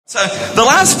So the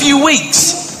last few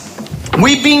weeks,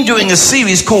 we've been doing a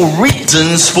series called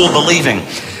Reasons for Believing.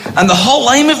 And the whole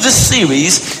aim of this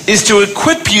series is to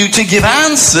equip you to give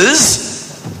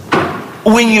answers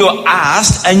when you're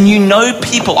asked and you know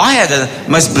people. I had a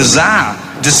most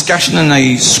bizarre discussion in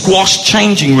a squash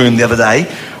changing room the other day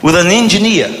with an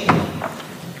engineer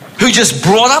who just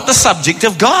brought up the subject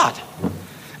of God.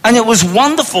 And it was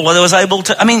wonderful that I was able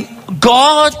to,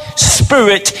 God's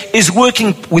Spirit is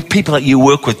working with people that you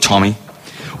work with, Tommy.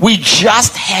 We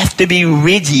just have to be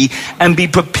ready and be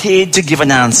prepared to give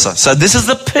an answer. So this is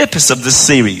the purpose of this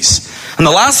series. In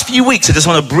the last few weeks, I just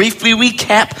want to briefly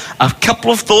recap a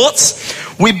couple of thoughts.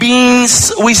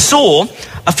 We saw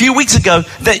a few weeks ago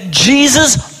that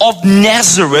Jesus of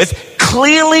Nazareth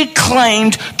clearly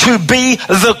claimed to be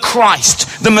the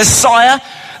Christ, the Messiah,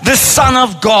 the Son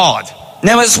of God.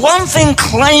 Now, it's one thing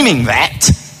claiming that.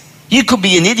 You could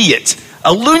be an idiot,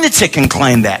 a lunatic, and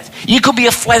claim that. You could be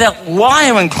a flat-out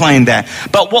liar and claim that.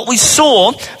 But what we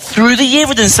saw through the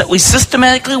evidence that we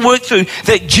systematically worked through,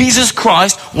 that Jesus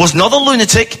Christ was not a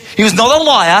lunatic, he was not a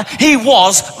liar, he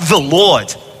was the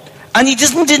Lord. And he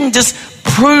didn't just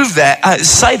prove that,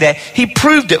 say that, he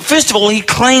proved it. First of all, he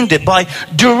claimed it by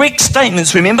direct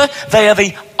statements. Remember, they are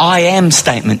the I am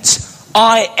statements.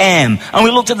 I am. And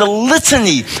we looked at the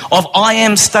litany of I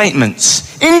am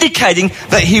statements, indicating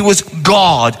that he was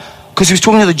God, because he was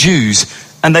talking to the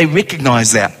Jews, and they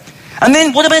recognized that. And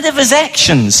then what about his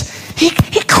actions? He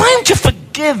claimed to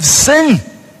forgive sin.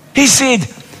 He said,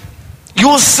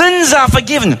 your sins are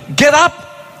forgiven. Get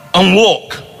up and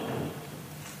walk.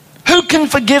 Who can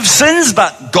forgive sins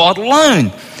but God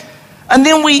alone? And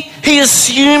then he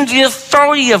assumed the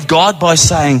authority of God by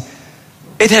saying,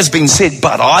 it has been said,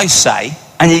 but I say,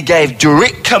 and he gave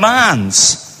direct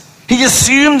commands. He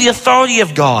assumed the authority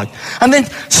of God. And then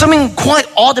something quite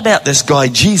odd about this guy,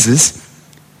 Jesus,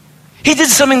 he did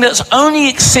something that's only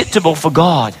acceptable for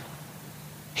God.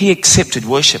 He accepted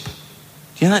worship. Do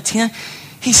you know that, Tina?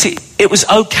 He said it was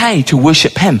okay to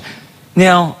worship him.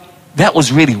 Now, that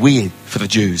was really weird for the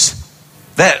Jews.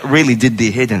 That really did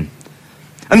their head in.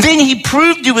 And then he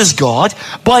proved he was God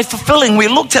by fulfilling, we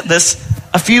looked at this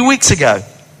a few weeks ago,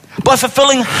 by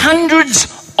fulfilling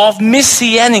hundreds of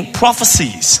messianic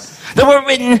prophecies that were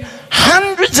written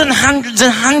hundreds and hundreds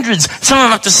and hundreds, some of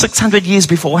them up to 600 years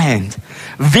beforehand,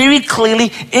 very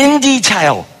clearly in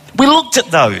detail. We looked at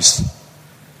those.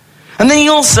 And then he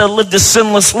also lived a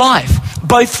sinless life.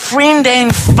 Both friend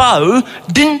and foe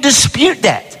didn't dispute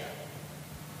that.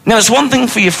 Now, it's one thing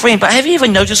for your friend, but have you ever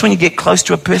noticed when you get close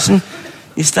to a person,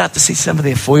 you start to see some of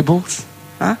their foibles?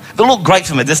 Huh? They look great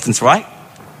from a distance, right?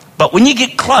 But when you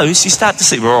get close, you start to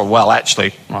see,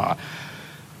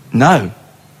 no.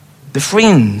 The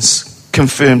friends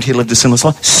confirmed he lived a sinless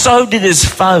life. So did his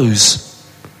foes.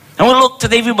 And we looked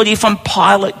at everybody from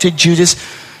Pilate to Judas.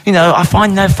 I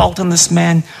find no fault in this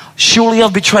man. Surely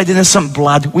I've betrayed innocent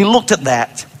blood. We looked at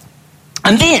that.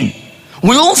 And then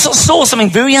we also saw something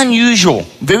very unusual,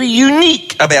 very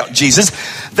unique about Jesus,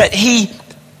 that he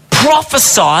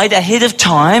prophesied ahead of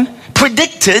time,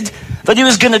 predicted that he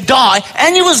was going to die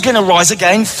and he was going to rise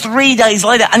again 3 days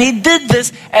later. And he did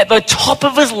this at the top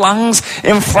of his lungs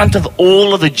in front of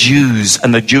all of the Jews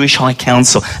and the Jewish High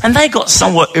Council. And they got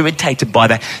somewhat irritated by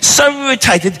that. So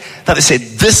irritated that they said,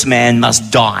 this man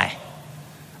must die.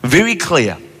 Very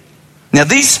clear. Now,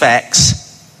 these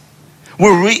facts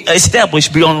were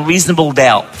established beyond reasonable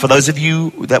doubt for those of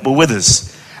you that were with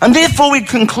us. And therefore, we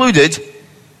concluded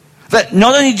that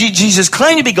not only did Jesus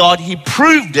claim to be God, he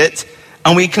proved it.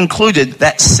 And we concluded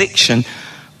that section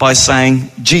by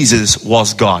saying Jesus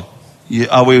was God.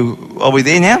 Are we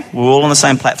there now? We're all on the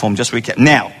same platform, just recap.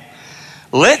 Now,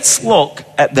 let's look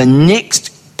at the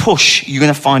next push you're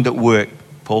going to find at work,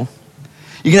 Paul.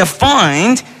 You're going to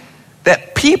find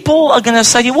that people are going to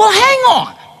say to you, well, hang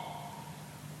on.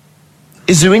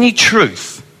 Is there any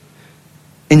truth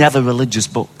in other religious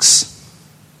books?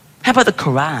 How about the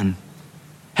Quran?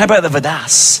 How about the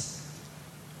Vedas?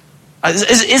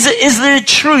 Is there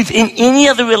truth in any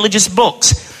other religious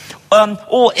books?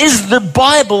 Or is the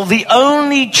Bible the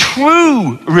only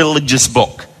true religious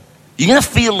book? You're going to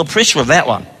feel the pressure of that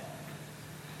one.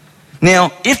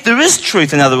 Now, if there is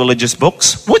truth in other religious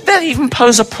books, would that even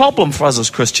pose a problem for us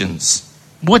as Christians?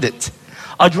 Would it?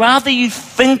 I'd rather you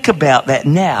think about that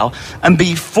now and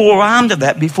be forearmed of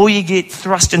that before you get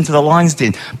thrust into the lion's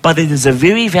den. But it is a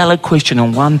very valid question,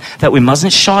 and one that we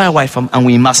mustn't shy away from and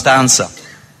we must answer.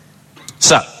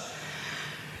 So,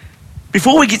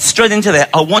 before we get straight into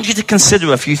that, I want you to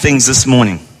consider a few things this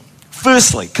morning.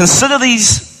 Firstly, consider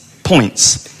these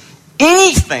points.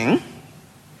 Anything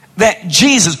that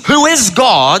Jesus, who is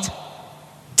God,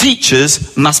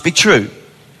 teaches must be true.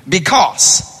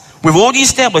 Because we've already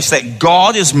established that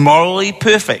God is morally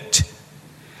perfect.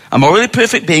 A morally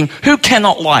perfect being who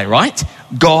cannot lie, right?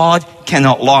 God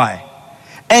cannot lie.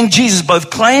 And Jesus both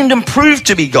claimed and proved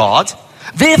to be God.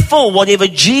 Therefore, whatever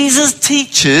Jesus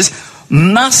teaches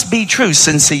must be true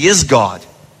since he is God.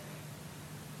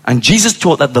 And Jesus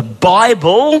taught that the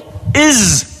Bible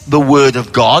is the Word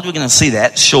of God. We're going to see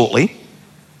that shortly.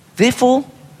 Therefore,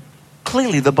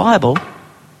 clearly the Bible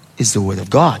is the Word of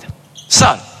God.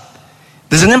 So,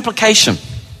 there's an implication.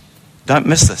 Don't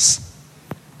miss this.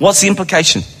 What's the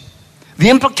implication? The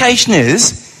implication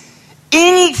is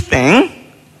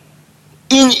anything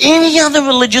in any other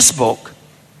religious book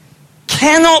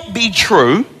cannot be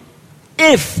true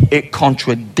if it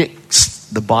contradicts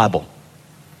the Bible.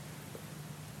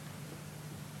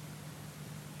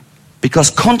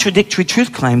 Because contradictory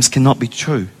truth claims cannot be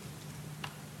true.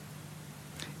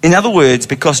 In other words,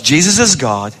 because Jesus is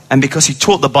God and because he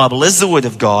taught the Bible is the Word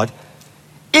of God,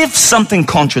 if something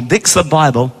contradicts the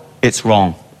Bible, it's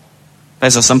wrong.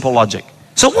 There's a simple logic.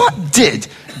 So what did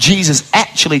Jesus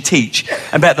actually teach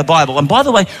about the Bible? And by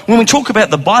the way, when we talk about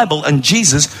the Bible and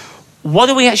Jesus, what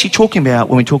are we actually talking about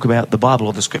when we talk about the Bible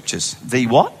or the Scriptures? The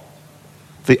what?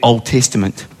 The Old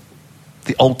Testament.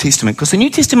 The Old Testament. Because the New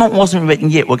Testament wasn't written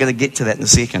yet. We're going to get to that in a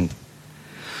second.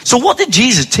 So what did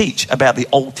Jesus teach about the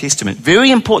Old Testament?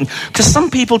 Very important. Because some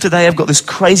people today have got this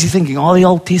crazy thinking, oh, the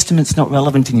Old Testament's not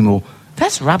relevant anymore.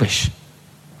 That's rubbish.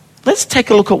 Let's take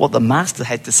a look at what the Master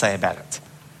had to say about it.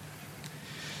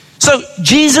 So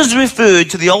Jesus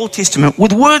referred to the Old Testament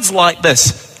with words like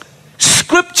this.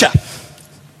 Scripture.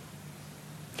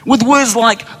 With words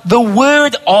like the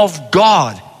Word of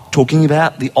God. Talking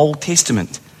about the Old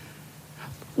Testament.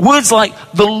 Words like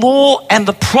the law and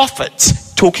the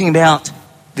prophets. Talking about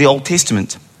the Old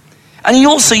Testament. And he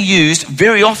also used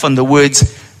very often the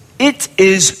words, it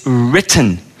is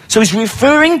written. So he's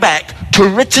referring back to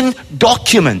written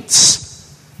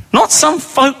documents. Not some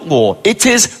folklore. It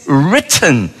is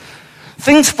written.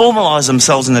 Things formalize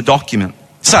themselves in a document.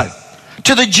 So,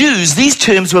 to the Jews, these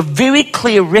terms were very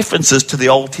clear references to the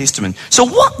Old Testament. So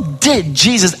what did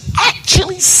Jesus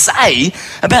actually say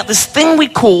about this thing we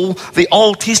call the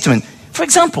Old Testament? For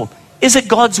example, is it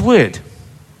God's Word?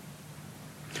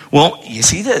 Well, yes,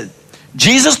 he did.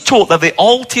 Jesus taught that the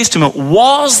Old Testament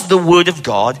was the Word of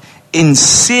God in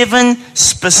 7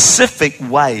 specific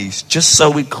ways, just so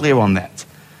we're clear on that.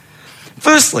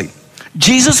 Firstly,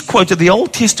 Jesus quoted the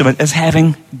Old Testament as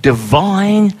having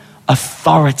divine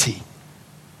authority.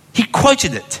 He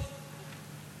quoted it.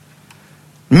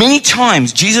 Many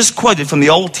times Jesus quoted from the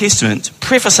Old Testament,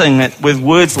 prefacing it with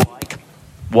words like,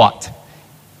 what?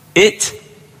 It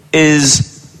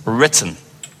is written.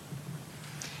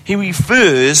 He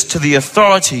refers to the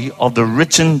authority of the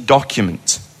written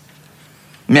document.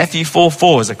 Matthew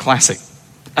 4:4 is a classic.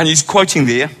 And he's quoting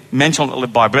there, man shall not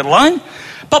live by bread alone,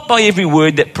 but by every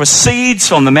word that proceeds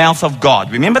from the mouth of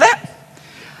God. Remember that?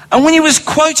 And when he was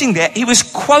quoting that, he was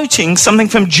quoting something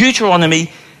from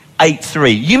Deuteronomy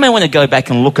 8:3. You may want to go back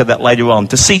and look at that later on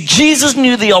to see Jesus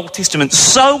knew the Old Testament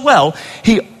so well,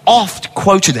 he oft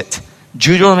quoted it.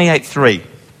 Deuteronomy 8:3.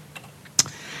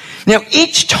 Now,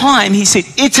 each time he said,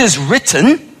 it is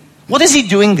written, what is he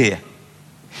doing there?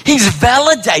 He's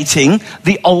validating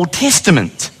the Old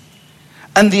Testament.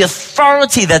 And the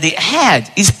authority that it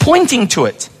had is pointing to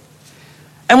it.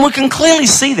 And we can clearly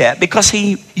see that because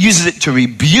he uses it to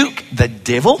rebuke the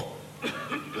devil.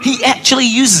 He actually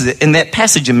uses it in that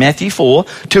passage in Matthew 4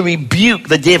 to rebuke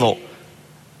the devil.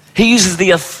 He uses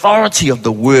the authority of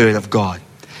the Word of God.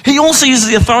 He also uses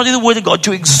the authority of the Word of God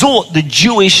to exhort the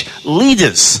Jewish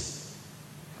leaders,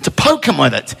 to poke them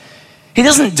with it. He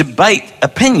doesn't debate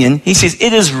opinion. He says,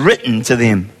 it is written to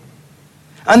them.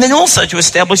 And then also to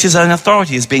establish his own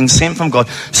authority as being sent from God.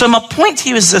 So my point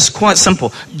here is this, quite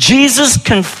simple. Jesus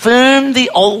confirmed the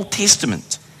Old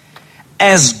Testament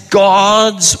as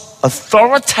God's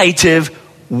authoritative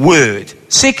word.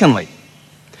 Secondly,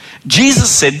 Jesus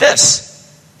said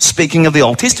this, speaking of the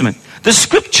Old Testament, the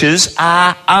Scriptures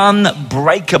are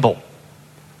unbreakable.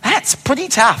 That's pretty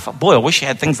tough. Boy, I wish you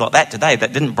had things like that today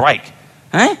that didn't break.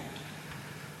 Eh?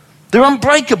 They're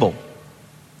unbreakable.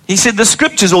 He said the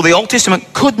Scriptures, or the Old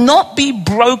Testament, could not be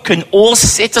broken or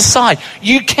set aside.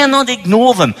 You cannot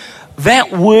ignore them.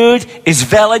 That word is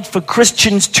valid for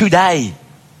Christians today.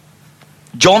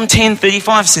 John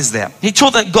 10:35 says that. He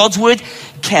taught that God's word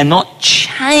cannot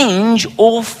change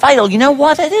or fail. You know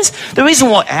why that is? The reason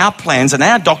why our plans and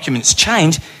our documents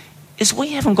change is we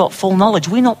haven't got full knowledge.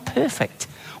 We're not perfect.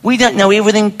 We don't know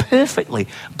everything perfectly.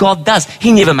 God does.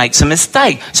 He never makes a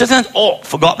mistake. So don't,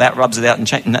 forgot that, rubs it out and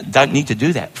change. No, don't need to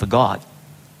do that for God.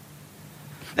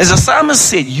 As the psalmist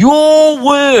said, your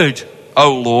word,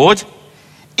 O Lord,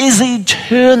 is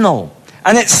eternal,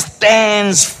 and it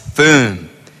stands firm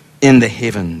in the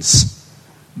heavens.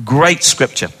 Great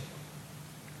scripture.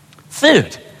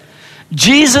 Third,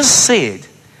 Jesus said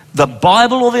the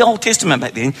Bible, or the Old Testament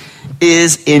back then,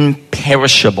 is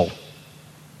imperishable.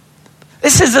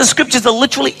 It says the scriptures are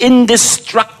literally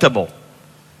indestructible.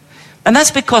 And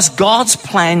that's because God's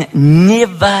plan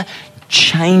never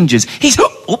changes.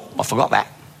 I forgot that.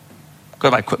 Got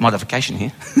to make a quick modification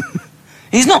here.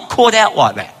 He's not caught out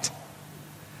like that.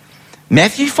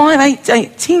 Matthew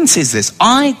 5:18 says this,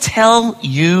 I tell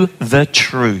you the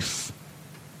truth.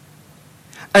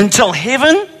 Until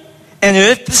heaven and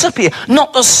earth disappear,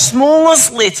 not the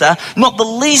smallest letter, not the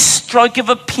least stroke of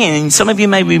a pen. Some of you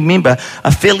may remember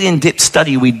a fairly in-depth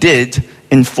study we did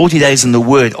in 40 Days in the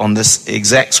Word on this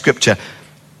exact scripture,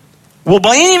 will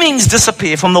by any means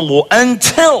disappear from the law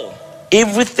until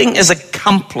everything is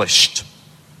accomplished.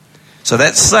 So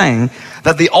that's saying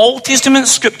that the Old Testament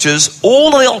scriptures,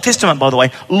 all of the Old Testament, by the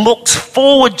way, looks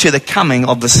forward to the coming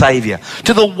of the Savior,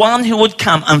 to the one who would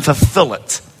come and fulfill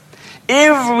it.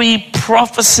 Every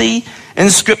prophecy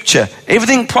in scripture,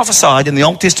 everything prophesied in the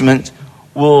Old Testament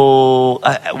will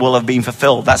have been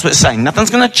fulfilled. That's what it's saying.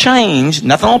 Nothing's going to change,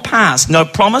 nothing will pass. No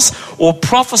promise or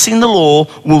prophecy in the law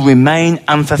will remain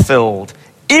unfulfilled.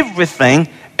 Everything,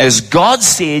 as God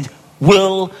said,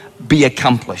 will be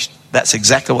accomplished. That's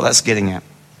exactly what that's getting at.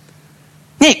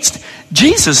 Next,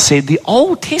 Jesus said the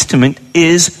Old Testament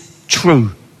is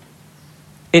true.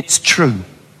 It's true.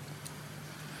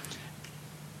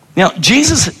 Now,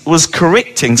 Jesus was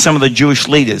correcting some of the Jewish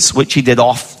leaders, which he did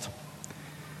often.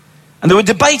 And they were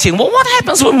debating, well, what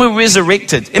happens when we're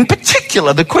resurrected? In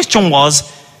particular, the question was,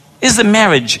 is the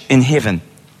marriage in heaven?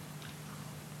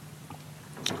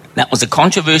 That was a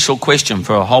controversial question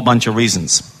for a whole bunch of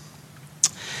reasons.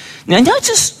 Now,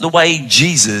 notice the way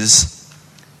Jesus,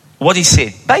 what he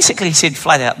said. Basically, he said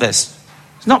flat out this.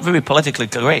 It's not very politically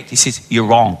correct. He says, you're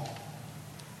wrong.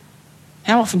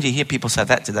 How often do you hear people say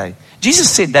that today?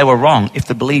 Jesus said they were wrong if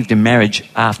they believed in marriage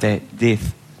after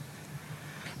death.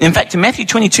 In fact, in Matthew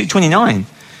 22:29,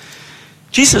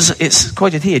 Jesus, it's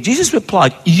quoted here, Jesus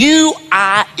replied, you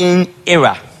are in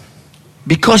error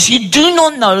because you do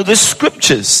not know the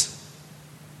scriptures.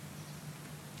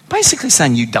 Basically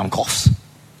saying you dumb-coughs.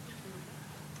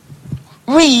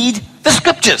 Read the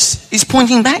scriptures. He's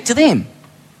pointing back to them.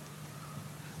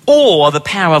 Or the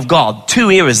power of God. Two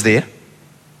errors there.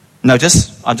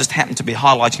 Notice, I just happen to be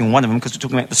highlighting one of them because we're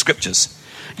talking about the scriptures.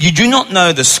 You do not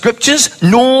know the scriptures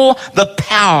nor the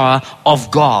power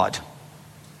of God.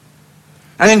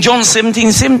 And in John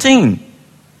 17:17.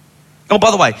 Oh,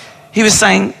 by the way, he was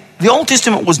saying the Old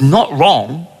Testament was not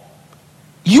wrong.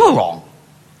 You are wrong.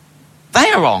 They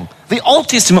are wrong. The Old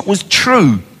Testament was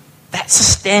true. That's the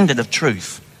standard of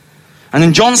truth. And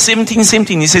in John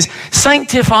 17:17, he says,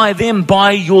 sanctify them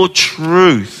by your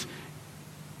truth.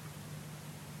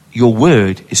 Your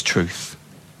word is truth.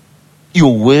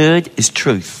 Your word is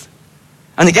truth.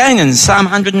 And again in Psalm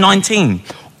 119,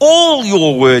 all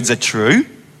your words are true.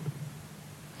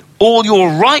 All your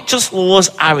righteous laws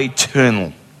are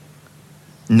eternal.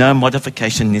 No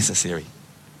modification necessary.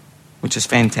 Which is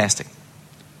fantastic.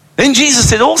 Then Jesus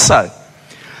said also,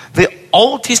 the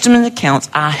Old Testament accounts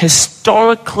are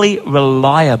historically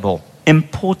reliable.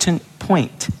 Important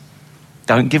point.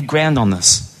 Don't give ground on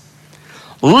this.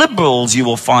 Liberals, you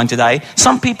will find today,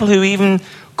 some people who even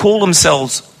call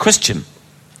themselves Christian,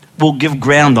 will give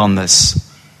ground on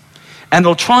this. And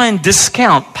they'll try and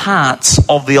discount parts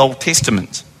of the Old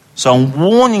Testament. So I'm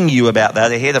warning you about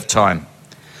that ahead of time.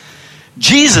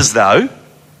 Jesus, though,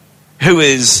 who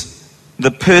is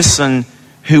the person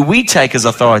who we take as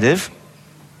authoritative,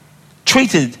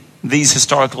 treated these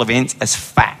historical events as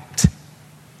fact.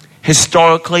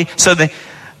 Historically, so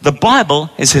the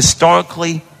Bible is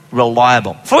historically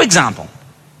reliable. For example,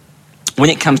 when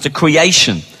it comes to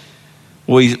creation,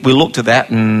 we looked at that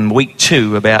in week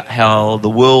 2 about how the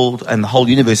world and the whole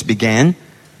universe began.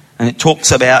 And it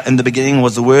talks about in the beginning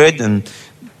was the Word and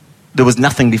there was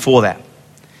nothing before that.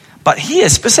 But here,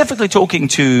 specifically talking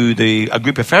to a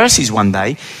group of Pharisees one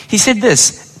day, he said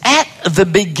this, at the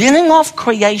beginning of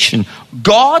creation,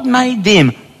 God made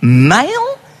them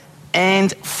male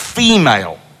and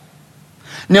female.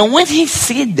 Now, when he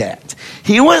said that,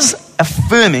 he was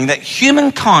affirming that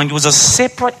humankind was a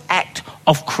separate act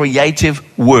of creative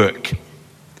work.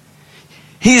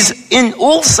 He's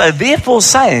also therefore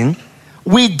saying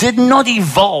we did not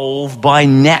evolve by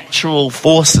natural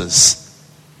forces.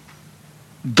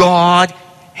 God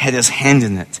had his hand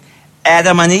in it.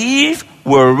 Adam and Eve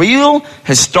were real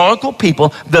historical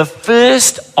people, the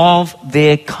first of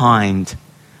their kind.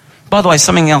 By the way,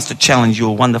 something else to challenge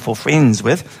your wonderful friends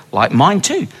with, like mine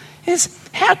too, is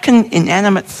how can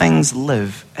inanimate things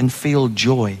live and feel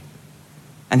joy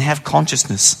and have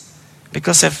consciousness?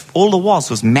 Because if all there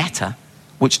was matter,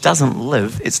 which doesn't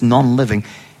live, it's non-living,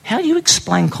 how do you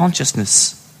explain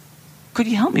consciousness? Could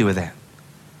you help me with that?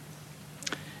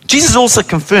 Jesus also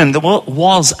confirmed there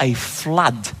was a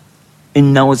flood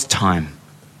in Noah's time.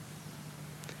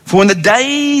 For in the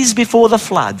days before the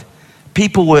flood,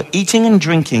 people were eating and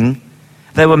drinking,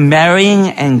 they were marrying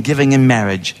and giving in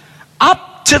marriage,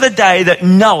 up to the day that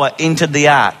Noah entered the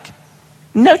ark.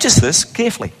 Notice this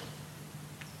carefully.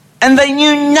 And they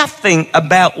knew nothing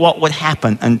about what would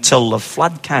happen until the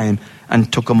flood came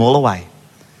and took them all away.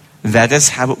 That is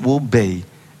how it will be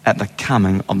at the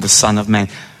coming of the Son of Man.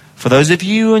 For those of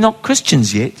you who are not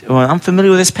Christians yet, or are unfamiliar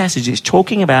with this passage, it's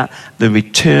talking about the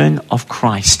return of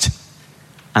Christ.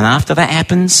 And after that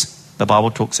happens, the Bible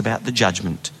talks about the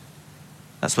judgment.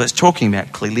 That's what it's talking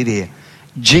about clearly there.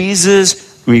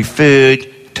 Jesus referred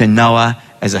to Noah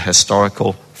as a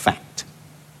historical fact.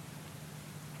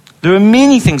 There are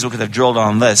many things we could have drilled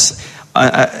on this,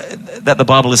 that the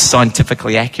Bible is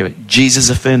scientifically accurate. Jesus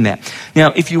affirmed that.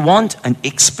 Now, if you want an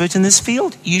expert in this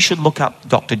field, you should look up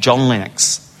Dr. John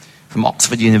Lennox from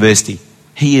Oxford University.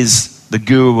 He is the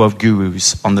guru of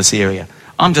gurus on this area.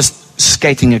 I'm just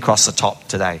skating across the top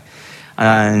today.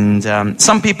 And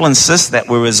some people insist that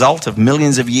we're a result of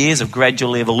millions of years of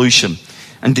gradual evolution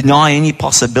and deny any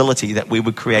possibility that we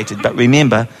were created. But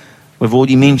remember, we've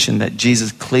already mentioned that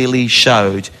Jesus clearly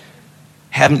showed.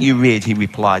 Haven't you read, he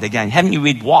replied again. Haven't you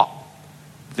read what?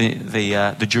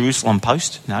 The Jerusalem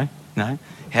Post? No.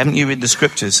 Haven't you read the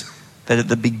scriptures? That at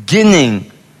the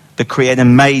beginning, the Creator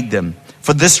made them.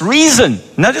 For this reason,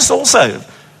 notice also,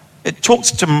 it talks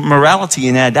to morality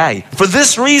in our day. For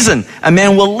this reason, a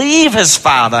man will leave his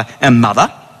father and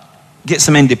mother, get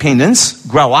some independence,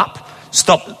 grow up,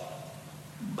 stop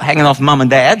hanging off mum and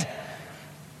dad,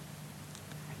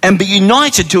 and be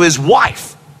united to his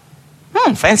wife.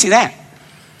 Fancy that.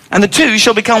 And the two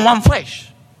shall become one flesh.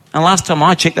 And last time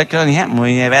I checked, that could only happen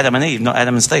when you have Adam and Eve, not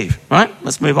Adam and Steve. Right?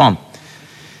 Let's move on.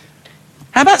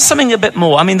 How about something a bit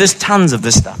more? I mean, there's tons of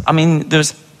this stuff. I mean,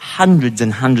 there's hundreds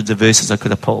and hundreds of verses I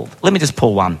could have pulled. Let me just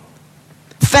pull one.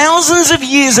 Thousands of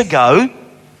years ago,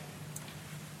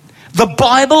 the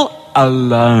Bible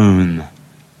alone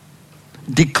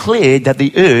declared that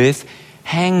the earth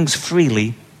hangs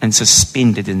freely and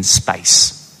suspended in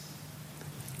space.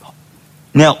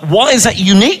 Now, why is that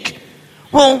unique?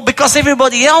 Well, because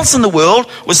everybody else in the world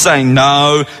was saying,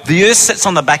 no, the earth sits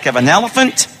on the back of an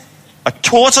elephant, a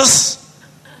tortoise,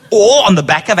 or on the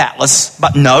back of Atlas.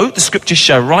 But no, the scriptures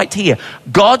show right here,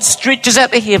 God stretches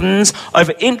out the heavens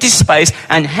over empty space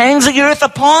and hangs the earth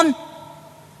upon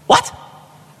what?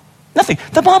 Nothing.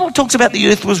 The Bible talks about the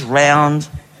earth was round,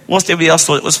 whilst everybody else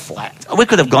thought it was flat. We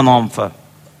could have gone on for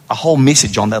a whole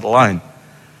message on that alone.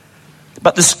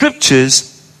 But the scriptures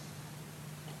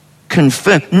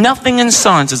confirm. Nothing in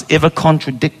science is ever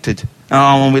contradicted.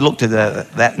 When we looked at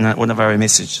that in one of our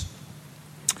messages.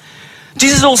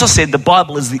 Jesus also said the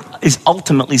Bible is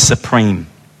ultimately supreme.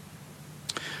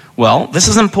 Well, this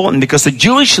is important because the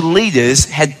Jewish leaders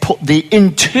had put their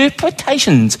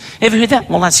interpretations. Ever heard that?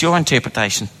 Well, that's your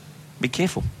interpretation. Be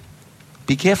careful.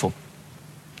 Be careful.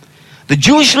 The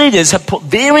Jewish leaders had put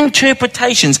their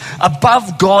interpretations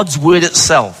above God's word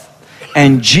itself.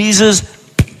 And Jesus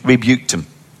rebuked them.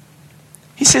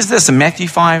 He says this in Matthew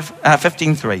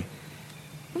 15:3.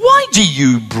 Why do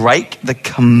you break the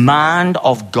command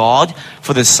of God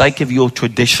for the sake of your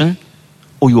tradition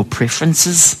or your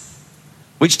preferences,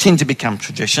 which tend to become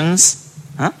traditions?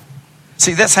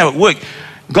 See, that's how it worked.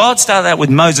 God started out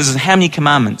with Moses and how many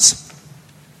commandments?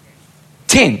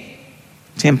 10.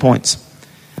 10 points.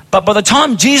 But by the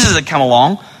time Jesus had come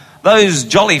along, those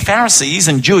jolly Pharisees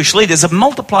and Jewish leaders have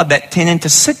multiplied that 10 into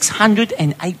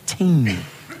 618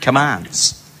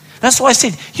 commands. That's why I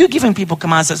said, you're giving people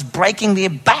commands that's breaking their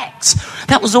backs.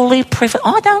 That was all their preference.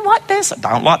 I don't like this. I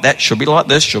don't like that. Should be like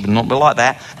this. Should not be like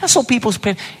that. That's all people's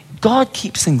preference. God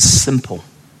keeps things simple.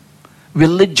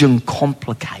 Religion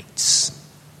complicates.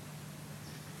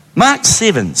 Mark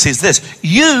 7 says this.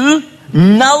 You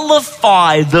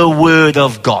nullify the word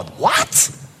of God. What?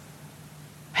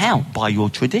 How? By your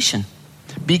tradition.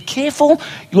 Be careful.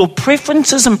 Your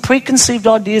preferences and preconceived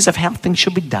ideas of how things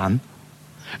should be done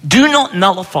do not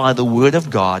nullify the word of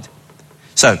God.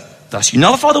 So, thus you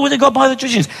nullify the word of God by the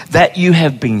traditions that you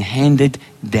have been handed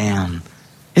down.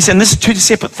 He said, this is two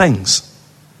separate things.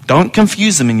 Don't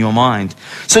confuse them in your mind.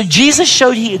 So Jesus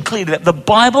showed here clearly that the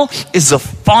Bible is the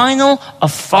final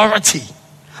authority,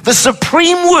 the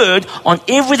supreme word on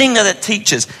everything that it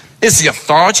teaches. It's the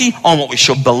authority on what we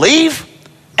should believe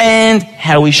and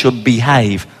how we should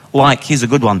behave. Like, here's a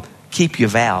good one, keep your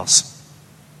vows.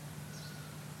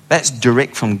 That's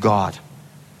direct from God.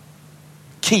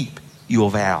 Keep your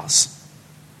vows.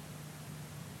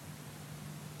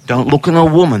 Don't look at a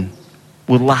woman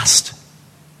with lust.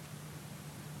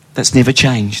 That's never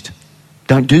changed.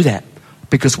 Don't do that.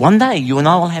 Because one day you and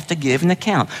I will have to give an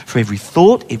account for every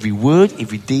thought, every word,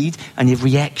 every deed, and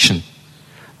every action.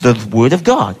 The word of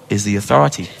God is the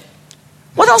authority.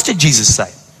 What else did Jesus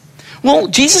say? Well,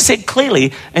 Jesus said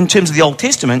clearly in terms of the Old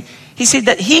Testament, he said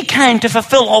that he came to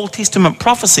fulfill Old Testament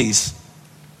prophecies.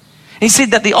 He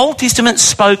said that the Old Testament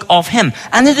spoke of him.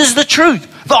 And it is the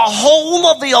truth. The whole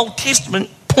of the Old Testament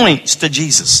points to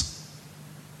Jesus.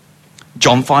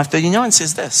 John 5:39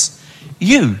 says this.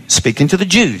 You, speaking to the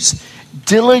Jews,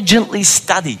 diligently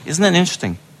study. Isn't that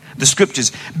interesting? The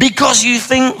scriptures. Because you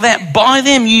think that by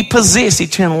them you possess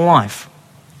eternal life.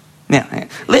 Now,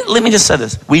 let me just say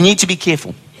this. We need to be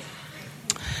careful.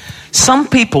 Some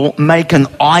people make an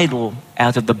idol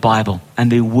out of the Bible and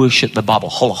they worship the Bible.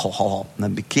 Hold on. Now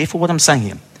be careful what I'm saying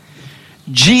here.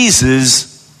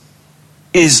 Jesus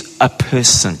is a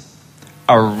person.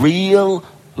 A real,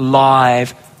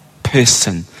 live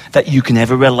person that you can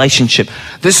have a relationship.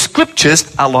 The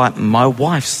scriptures are like my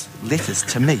wife's letters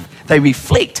to me. They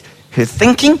reflect her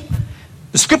thinking.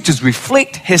 The scriptures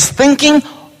reflect his thinking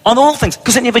on all things,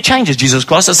 because it never changes. Jesus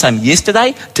Christ is the same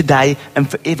yesterday, today, and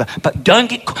forever. But don't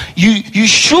get you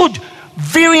should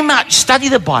very much study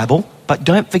the Bible, but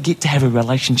don't forget to have a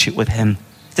relationship with him.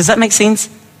 Does that make sense?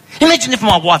 Imagine if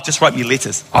my wife just wrote me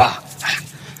letters.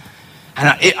 And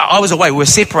I was away. We were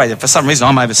separated for some reason.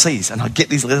 I'm overseas, and I'd get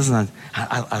these letters, and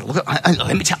I look at.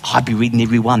 Let me tell you, I'd be reading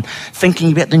every one,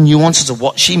 thinking about the nuances of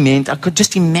what she meant. I could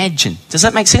just imagine. Does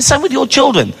that make sense? Same with your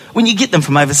children. When you get them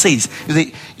from overseas,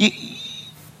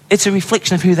 it's a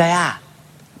reflection of who they are,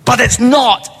 but it's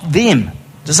not them.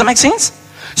 Does that make sense?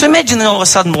 So imagine that all of a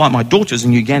sudden, like my daughter's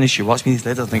in Uganda, she writes me these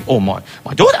letters. I think, oh, my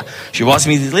daughter, she writes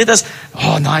me these letters.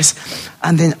 Oh, nice.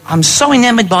 And then I'm so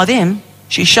enamored by them,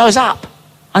 she shows up.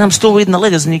 And I'm still reading the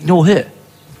letters and ignore her.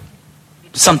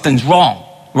 Something's wrong,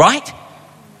 right?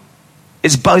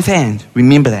 It's both and.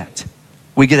 Remember that.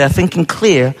 We get our thinking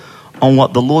clear on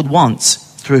what the Lord wants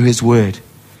through his word.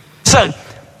 So,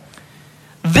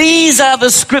 these are the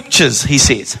scriptures, he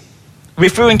says.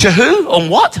 Referring to who? On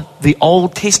what? The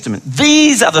Old Testament.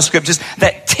 These are the scriptures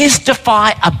that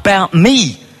testify about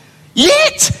me.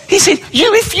 Yet, he said,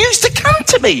 you refuse to come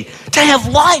to me to have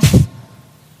life.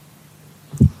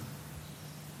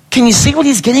 Can you see what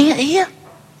he's getting at here?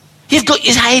 You've got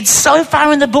your head so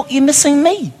far in the book, you're missing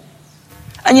me.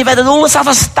 And you've added all this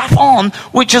other stuff on,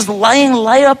 which is laying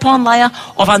layer upon layer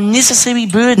of unnecessary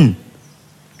burden.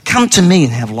 Come to me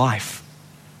and have life.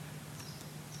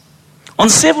 On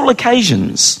several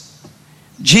occasions,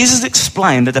 Jesus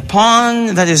explained that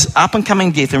upon that his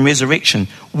up-and-coming death and resurrection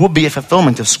would be a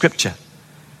fulfillment of Scripture.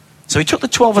 So he took the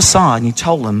 12 aside and he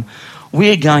told them,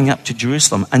 we're going up to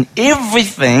Jerusalem, and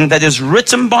everything that is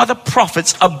written by the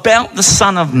prophets about the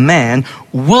Son of Man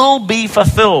will be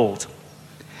fulfilled.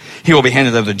 He will be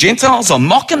handed over to the Gentiles. They'll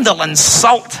mock him. They'll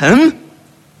insult him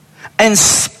and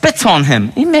spit on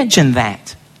him. Imagine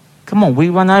that. Come on, we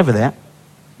run over that.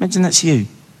 Imagine that's you.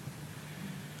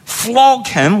 Flog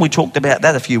him. We talked about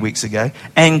that a few weeks ago.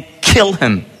 And kill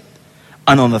him.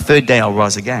 And on the third day, I'll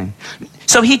rise again.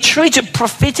 So he treated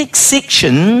prophetic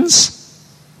sections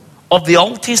of the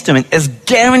Old Testament as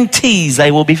guarantees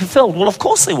they will be fulfilled. Well, of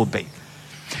course they will be.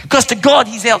 Because to God,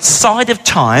 he's outside of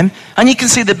time, and he can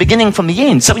see the beginning from the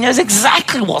end. So he knows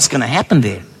exactly what's going to happen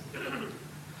there.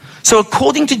 So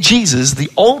according to Jesus, the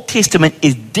Old Testament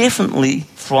is definitely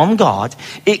from God.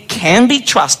 It can be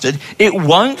trusted. It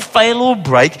won't fail or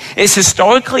break. It's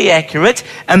historically accurate,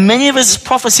 and many of his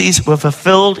prophecies were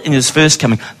fulfilled in his first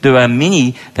coming. There are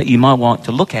many that you might want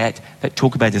to look at that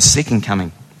talk about his second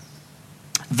coming.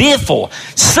 Therefore,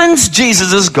 since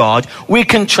Jesus is God, we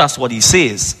can trust what he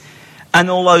says. And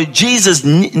although Jesus,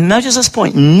 notice this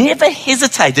point, never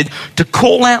hesitated to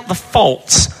call out the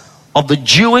faults of the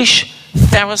Jewish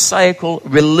Pharisaical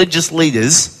religious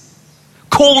leaders,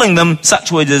 calling them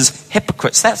such words as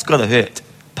hypocrites, that's got to hurt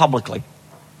publicly.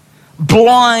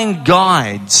 Blind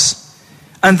guides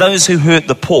and those who hurt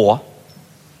the poor.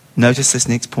 Notice this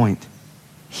next point.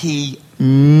 He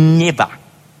never,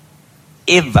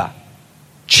 ever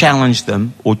challenged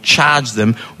them or charged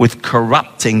them with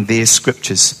corrupting their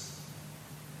scriptures.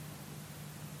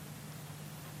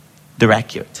 They're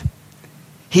accurate.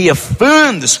 He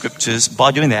affirmed the scriptures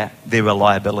by doing that, their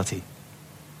reliability.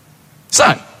 So,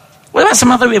 what about some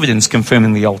other evidence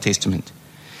confirming the Old Testament?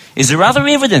 Is there other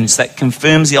evidence that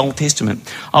confirms the Old Testament?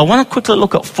 I want to quickly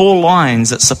look at 4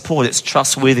 lines that support its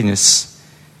trustworthiness.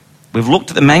 We've looked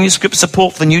at the manuscript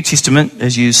support for the New Testament,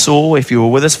 as you saw if you were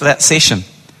with us for that session.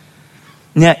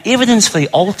 Now, evidence for the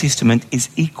Old Testament is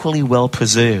equally well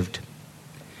preserved.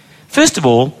 First of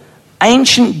all,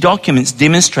 ancient documents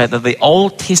demonstrate that the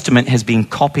Old Testament has been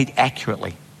copied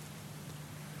accurately.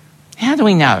 How do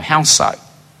we know? How so?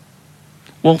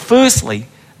 Well, firstly,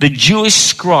 the Jewish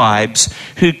scribes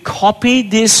who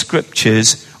copied their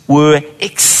scriptures were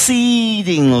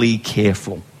exceedingly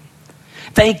careful.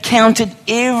 They counted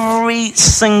every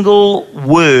single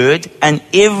word and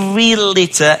every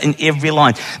letter in every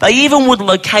line. They even would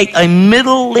locate a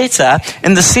middle letter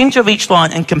in the center of each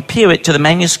line and compare it to the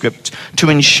manuscript to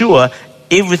ensure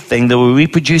everything they were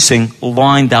reproducing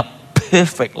lined up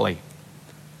perfectly.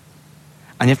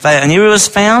 And if an error was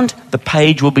found, the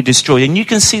page will be destroyed. And you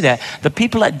can see that. The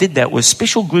people that did that were a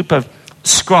special group of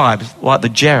scribes, like the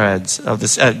Jareds of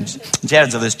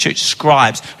this church,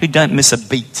 scribes who don't miss a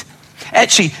beat.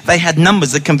 Actually, they had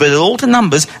numbers that converted all to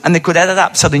numbers, and they could add it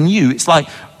up so they knew. It's like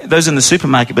those in the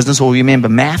supermarket business all remember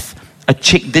math, a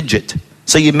check digit.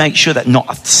 So you make sure that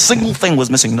not a single thing was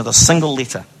missing, not a single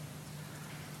letter.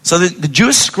 So the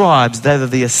Jewish scribes, they were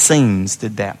the Essenes,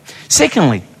 did that.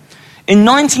 Secondly, in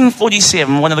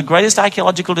 1947, one of the greatest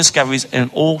archaeological discoveries in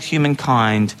all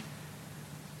humankind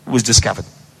was discovered.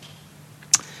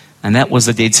 And that was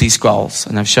the Dead Sea Scrolls.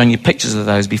 And I've shown you pictures of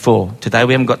those before. Today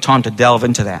we haven't got time to delve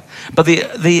into that. But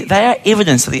they are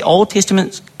evidence that the Old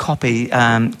Testament copies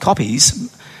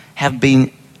have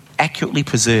been accurately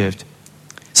preserved.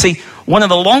 See, one of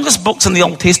the longest books in the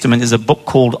Old Testament is a book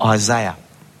called Isaiah.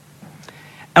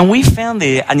 And we found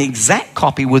there an exact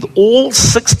copy with all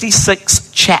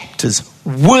 66 chapters,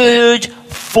 word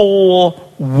for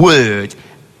word.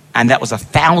 And that was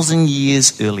 1,000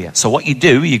 years earlier. So what you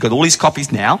do, you've got all these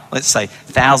copies now, let's say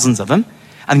thousands of them,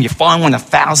 and you find one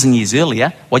 1,000 years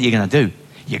earlier, what are you going to do?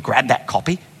 You grab that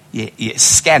copy, you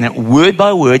scan it word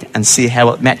by word and see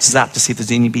how it matches up to see if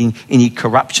there's any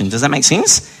corruption. Does that make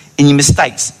sense? Any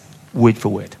mistakes, word for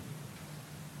word.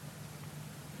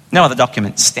 No other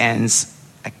document stands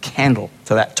a candle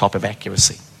to that type of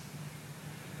accuracy.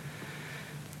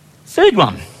 Third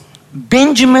one,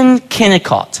 Benjamin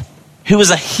Kennicott, who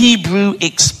was a Hebrew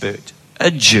expert,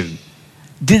 a Jew,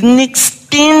 did an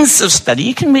extensive study,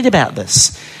 you can read about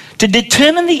this, to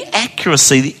determine the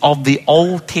accuracy of the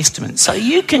Old Testament. So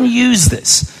you can use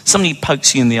this. Somebody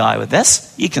pokes you in the eye with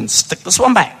this, you can stick this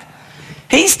one back.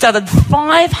 He studied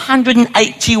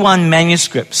 581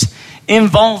 manuscripts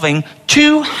involving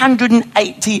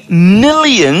 280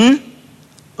 million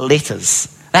letters.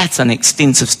 That's an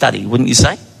extensive study, wouldn't you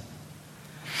say?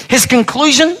 His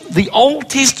conclusion, the Old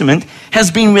Testament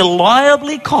has been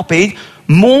reliably copied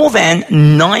more than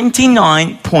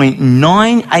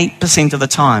 99.98% of the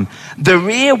time. The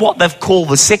rare, what they've called,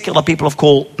 the secular people have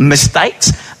called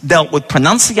mistakes, dealt with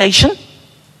pronunciation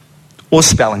or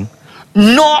spelling.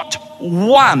 Not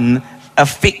one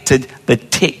affected the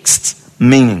text's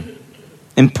meaning.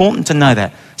 Important to know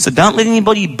that. So don't let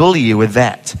anybody bully you with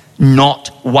that. Not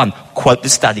one. Quote the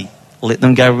study. Let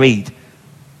them go read.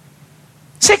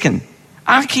 Second,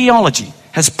 archaeology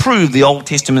has proved the Old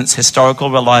Testament's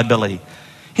historical reliability.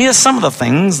 Here are some of the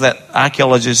things that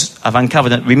archaeologists have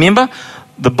uncovered. Remember,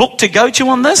 the book to go to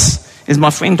on this is my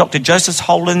friend Dr. Joseph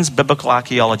Holden's Biblical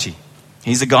Archaeology.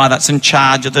 He's the guy that's in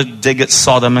charge of the dig at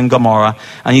Sodom and Gomorrah,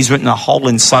 and he's written a whole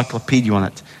encyclopedia on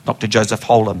it, Dr. Joseph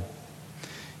Holden.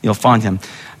 You'll find him.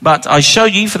 But I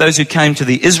showed you, for those who came to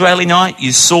the Israeli night,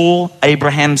 you saw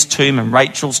Abraham's tomb and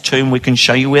Rachel's tomb. We can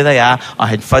show you where they are. I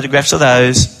had photographs of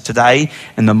those today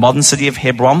in the modern city of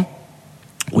Hebron,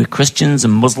 where Christians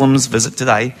and Muslims visit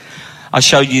today. I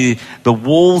showed you the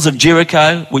walls of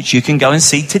Jericho, which you can go and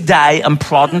see today, and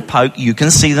prod and poke. You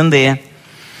can see them there,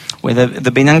 where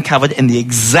they've been uncovered in the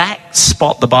exact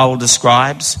spot the Bible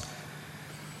describes,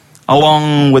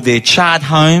 along with their charred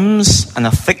homes and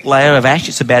a thick layer of ash.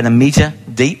 It's about 1 meter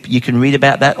deep. You can read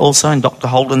about that also in Dr.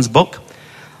 Holden's book.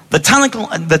 The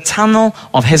tunnel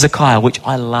of Hezekiah, which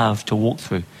I love to walk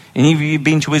through. Any of you who've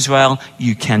been to Israel,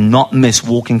 you cannot miss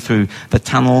walking through the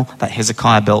tunnel that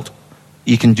Hezekiah built.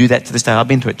 You can do that to this day. I've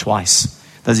been to it twice.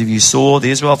 Those of you who saw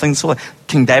the Israel thing, saw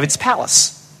King David's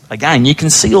palace. Again, you can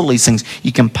see all these things.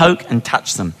 You can poke and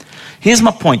touch them. Here's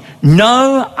my point.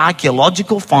 No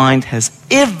archaeological find has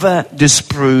ever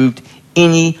disproved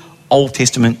any Old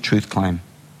Testament truth claim.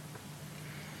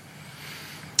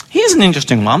 Here's an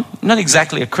interesting one. Not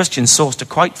exactly a Christian source to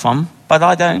quote from, but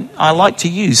I like to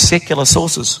use secular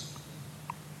sources.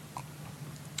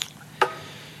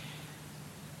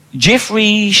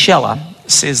 Jeffrey Scheller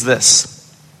says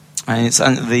this.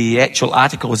 And the actual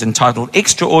article is entitled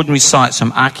Extraordinary Sights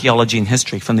from Archaeology and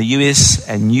History from the US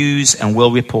and News and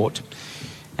World Report.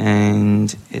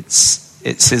 And it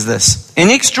says this: in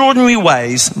extraordinary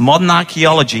ways, modern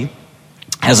archaeology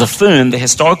has affirmed the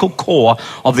historical core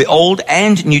of the Old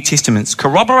and New Testaments,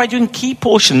 corroborating key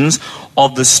portions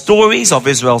of the stories of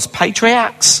Israel's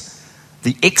patriarchs,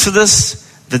 the Exodus,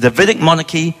 the Davidic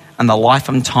monarchy, and the life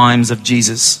and times of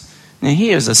Jesus. Now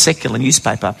here is a secular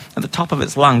newspaper at the top of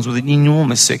its lungs with an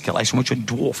enormous circulation, which would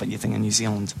dwarf anything in New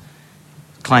Zealand,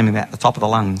 claiming that at the top of the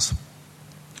lungs.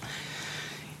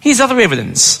 Here's other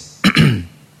evidence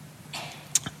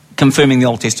confirming the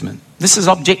Old Testament. This is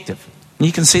objective, and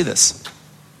you can see this.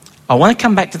 I want to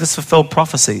come back to this fulfilled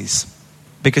prophecies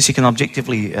because you can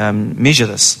objectively measure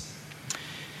this.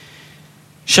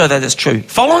 Show that it's true.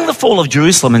 Following the fall of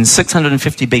Jerusalem in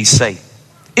 650 BC,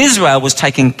 Israel was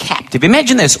taken captive.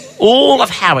 Imagine this, all of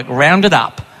Hawick rounded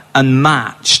up and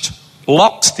marched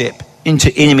lockstep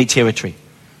into enemy territory,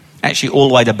 actually all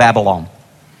the way to Babylon.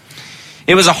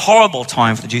 It was a horrible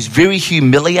time for the Jews, very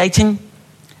humiliating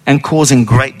and causing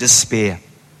great despair.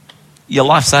 Your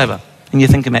life's over, and you're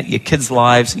thinking about your kids'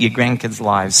 lives, your grandkids'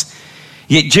 lives.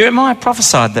 Yet Jeremiah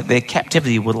prophesied that their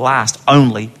captivity would last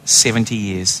only 70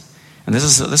 years. And this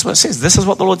is what it says. This is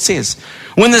what the Lord says.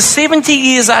 When the 70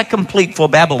 years are complete for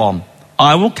Babylon,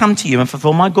 I will come to you and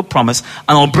fulfill my good promise,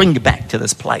 and I'll bring you back to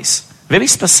this place. Very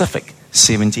specific,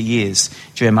 70 years.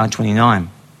 Jeremiah 29.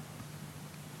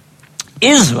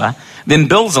 Ezra then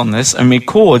builds on this and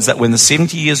records that when the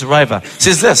 70 years are over,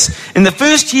 says this: in the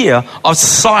first year of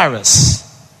Cyrus,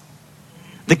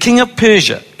 the king of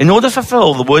Persia, in order to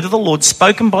fulfill the word of the Lord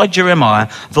spoken by Jeremiah,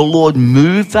 the Lord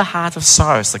moved the heart of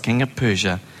Cyrus, the king of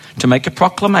Persia, to make a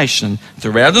proclamation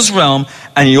throughout his realm,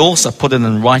 and he also put it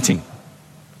in writing.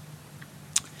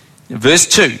 Verse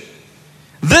 2.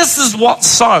 This is what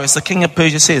Cyrus, the king of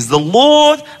Persia, says: the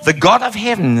Lord, the God of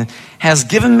heaven, has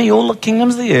given me all the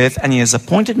kingdoms of the earth, and he has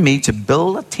appointed me to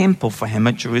build a temple for him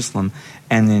at Jerusalem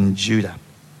and in Judah.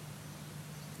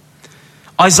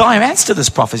 Isaiah adds to this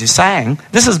prophecy saying,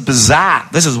 this is bizarre,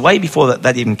 this is way before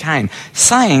that even came,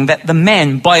 saying that the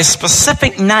man by a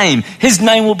specific name, his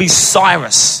name will be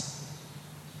Cyrus,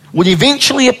 would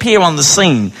eventually appear on the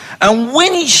scene. And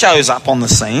when he shows up on the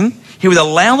scene, he would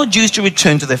allow the Jews to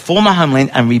return to their former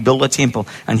homeland and rebuild a temple.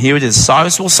 And here it is: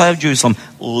 Cyrus will say of Jerusalem,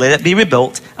 let it be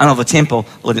rebuilt, and of the temple,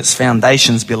 let its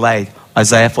foundations be laid.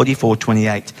 Isaiah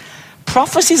 44:28.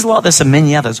 Prophecies like this and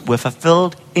many others were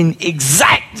fulfilled in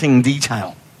exacting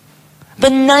detail. The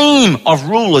name of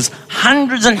rulers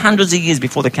hundreds and hundreds of years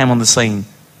before they came on the scene.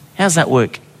 How does that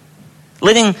work?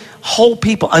 Letting whole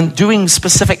people and doing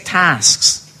specific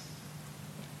tasks.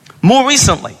 More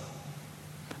recently,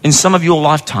 in some of your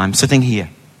lifetime sitting here,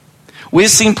 we've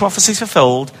seen prophecies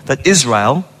fulfilled that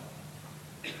Israel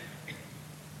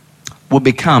will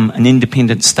become an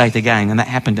independent state again, and that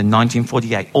happened in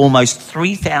 1948. Almost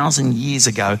 3,000 years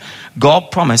ago,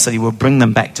 God promised that he would bring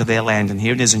them back to their land, and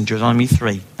here it is in Deuteronomy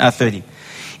 30.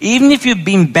 Even if you've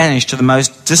been banished to the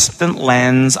most distant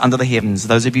lands under the heavens,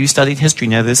 those of you who studied history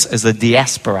know this as the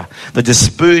diaspora, the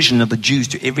dispersion of the Jews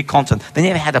to every continent. They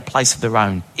never had a place of their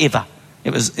own, ever.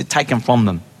 It was taken from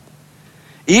them.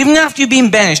 Even after you've been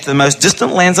banished to the most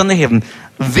distant lands under heaven,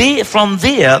 from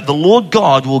there, the Lord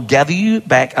God will gather you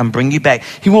back and bring you back.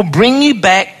 He will bring you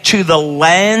back to the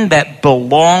land that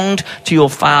belonged to your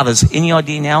fathers. Any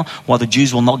idea now why the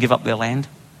Jews will not give up their land?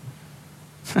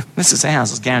 This is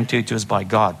ours. It's guaranteed to us by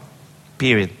God.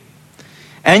 Period.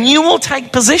 And you will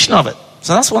take possession of it.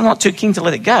 So that's why I'm not too keen to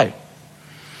let it go.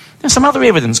 There's some other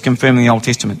evidence confirming the Old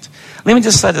Testament. Let me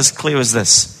just say this clear as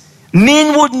this.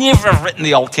 Men would never have written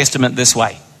the Old Testament this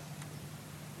way.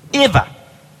 Ever.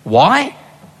 Why?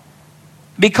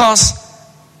 Because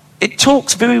it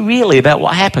talks very really about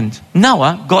what happened.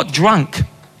 Noah got drunk.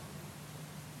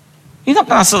 You're not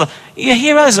going to you're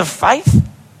heroes of faith.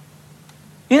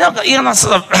 You're not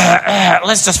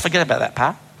let's just forget about that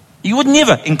part. You would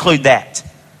never include that.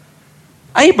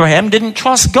 Abraham didn't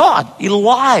trust God. He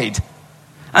lied.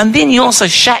 And then he also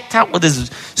shacked up with his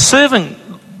servant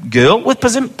girl with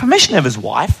permission of his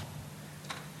wife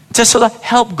to sort of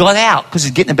help God out because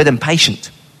he's getting a bit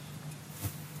impatient.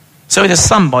 So he had a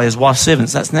son by his wife's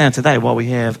servants. That's now today while we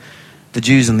have the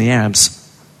Jews and the Arabs.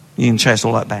 You can trace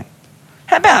all that back.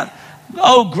 How about,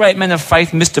 great man of faith,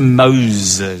 Mr.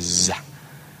 Moses,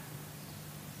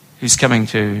 who's coming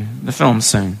to the film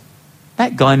soon.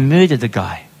 That guy murdered a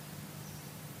guy.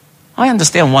 I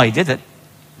understand why he did it,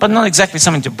 but not exactly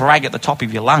something to brag at the top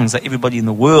of your lungs that everybody in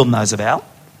the world knows about.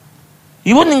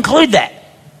 You wouldn't include that.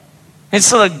 It's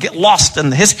sort of get lost in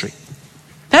the history.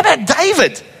 How about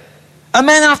David? A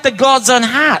man after God's own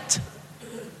heart.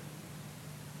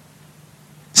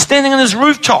 standing on his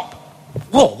rooftop.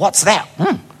 Whoa, what's that?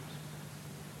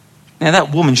 Now,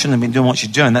 that woman shouldn't have been doing what she's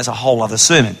doing. That's a whole other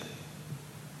sermon.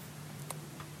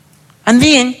 And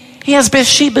then he has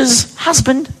Bathsheba's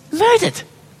husband murdered.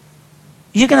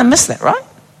 You're going to miss that, right?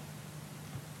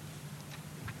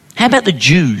 How about the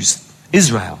Jews,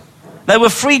 Israel? They were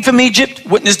freed from Egypt,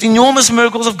 witnessed enormous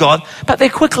miracles of God, but they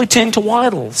quickly turned to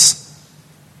idols.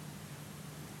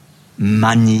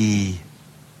 Money,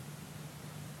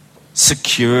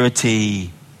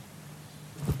 security.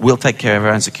 We'll take care of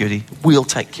our own security. We'll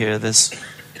take care of this.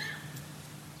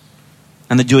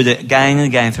 And they do it again and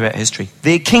again throughout history.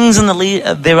 Their kings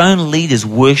and their own leaders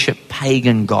worship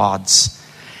pagan gods.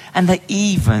 And they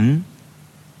even,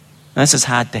 this is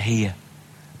hard to hear,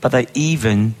 but they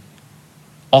even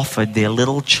offered their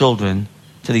little children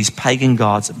to these pagan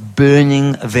gods,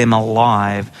 burning them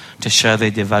alive to show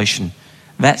their devotion.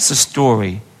 That's the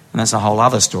story, and that's a whole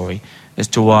other story, as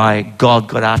to why God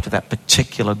got after that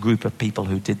particular group of people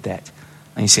who did that.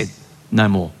 And he said, no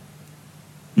more.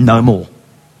 No more.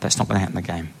 That's not going to happen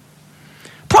again.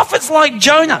 Prophets like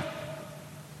Jonah,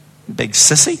 big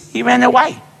sissy, he ran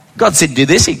away. God said, do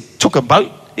this. He took a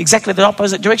boat exactly the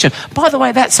opposite direction. By the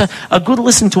way, that's a good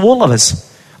lesson to all of us.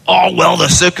 Oh, well, the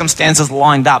circumstances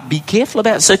lined up. Be careful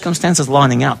about circumstances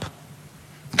lining up.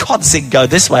 God said, go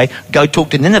this way, go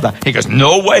talk to Nineveh. He goes,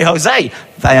 no way, Jose.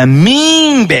 They are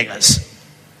mean beggars.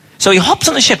 So he hops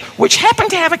on the ship, which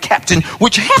happened to have a captain,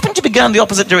 which happened to be going the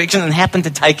opposite direction and happened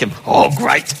to take him. Oh,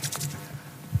 great.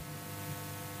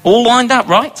 All lined up,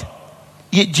 right?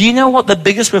 Do you know what the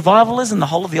biggest revival is in the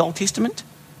whole of the Old Testament?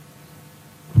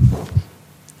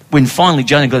 When finally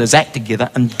Jonah got his act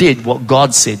together and did what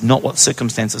God said, not what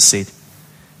circumstances said.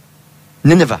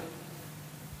 Nineveh.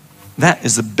 That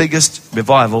is the biggest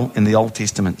revival in the Old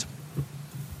Testament.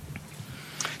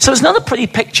 So it's not a pretty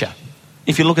picture,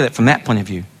 if you look at it from that point of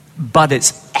view, but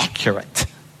it's accurate.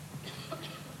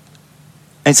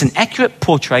 It's an accurate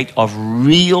portrait of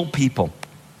real people.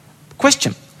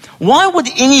 Question: why would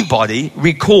anybody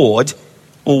record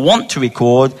or want to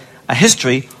record a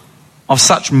history of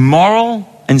such moral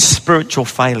and spiritual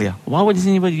failure? Why would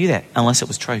anybody do that unless it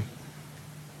was true?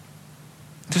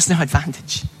 There's no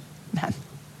advantage. None.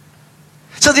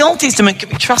 So the Old Testament can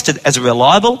be trusted as a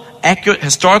reliable, accurate,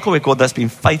 historical record that's been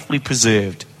faithfully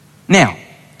preserved. Now,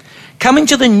 coming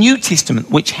to the New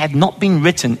Testament, which had not been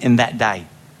written in that day.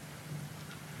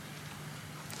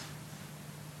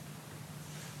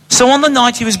 So on the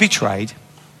night he was betrayed,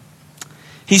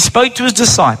 he spoke to his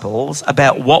disciples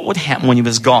about what would happen when he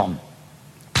was gone,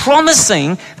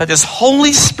 promising that his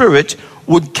Holy Spirit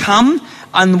would come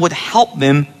and would help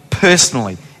them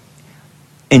personally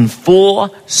in 4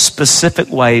 specific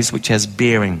ways which has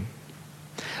bearing.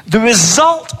 The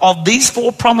result of these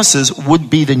 4 promises would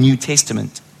be the New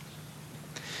Testament.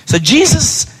 So Jesus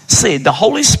said the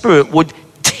Holy Spirit would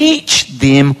teach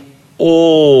them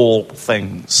all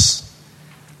things.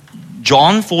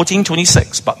 John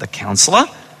 14:26, but the Counselor,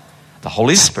 the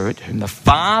Holy Spirit, whom the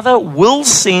Father will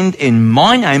send in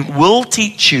my name, will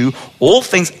teach you all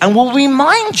things and will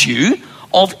remind you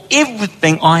of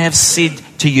everything I have said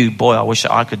to you. Boy, I wish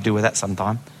I could do with that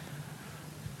sometime.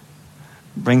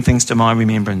 Bring things to my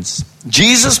remembrance.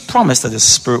 Jesus promised that his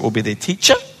Spirit will be their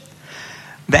teacher,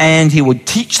 and he would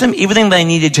teach them everything they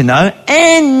needed to know,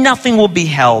 and nothing will be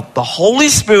held. The Holy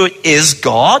Spirit is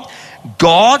God.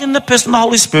 God, in the person of the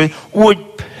Holy Spirit,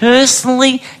 would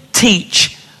personally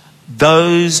teach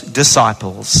those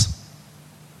disciples.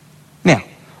 Now,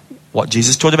 what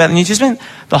Jesus taught about in the New Testament,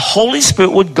 the Holy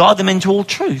Spirit would guide them into all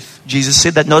truth. Jesus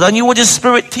said that not only would his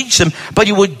Spirit teach them, but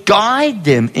he would guide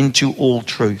them into all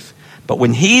truth. But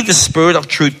when he, the Spirit of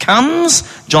truth, comes,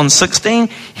 John 16,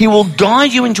 he will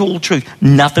guide you into all truth.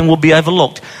 Nothing will be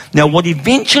overlooked. Now, what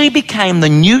eventually became the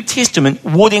New Testament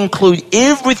would include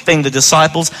everything the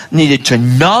disciples needed to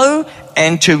know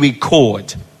and to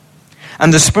record.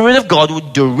 And the Spirit of God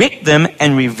would direct them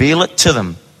and reveal it to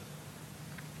them.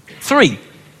 3,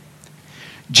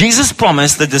 Jesus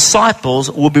promised the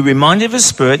disciples will be reminded of his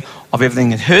Spirit of everything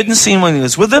they'd heard and seen when he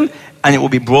was with them, and it will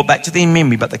be brought back to their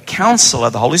memory. But the Counselor,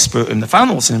 the Holy Spirit, whom the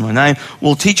Father will send in my name,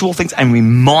 will teach you all things and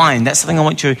remind. That's the thing I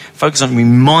want you to focus on.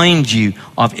 Remind you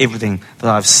of everything that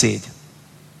I've said.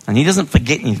 And he doesn't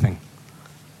forget anything.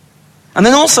 And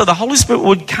then also the Holy Spirit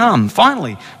would come.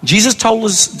 Finally, Jesus told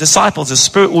his disciples the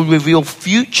Spirit will reveal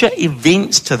future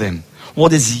events to them.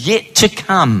 What is yet to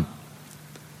come.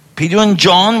 Peter and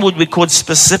John would record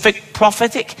specific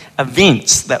prophetic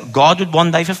events that God would one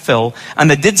day fulfill,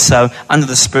 and they did so under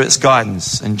the Spirit's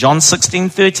guidance. In John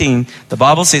 16:13, the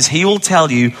Bible says he will tell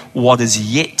you what is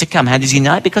yet to come. How does he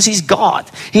know? Because he's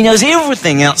God. He knows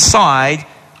everything outside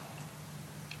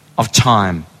of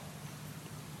time.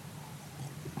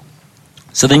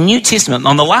 So the New Testament,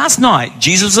 on the last night,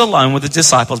 Jesus was alone with the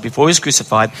disciples before he was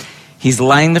crucified. He's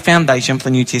laying the foundation for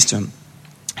the New Testament.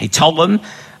 He told them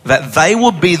that they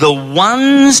would be the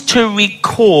ones to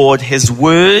record his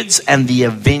words and the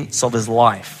events of his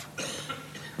life.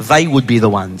 They would be the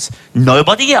ones.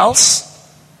 Nobody else.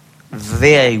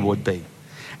 They would be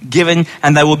given,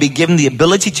 and they will be given the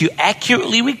ability to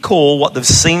accurately recall what they've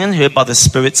seen and heard by the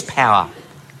Spirit's power.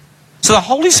 So the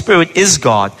Holy Spirit is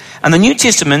God, and the New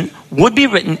Testament would be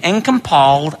written and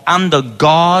compiled under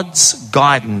God's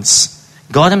guidance.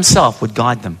 God himself would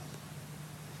guide them.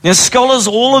 Now, scholars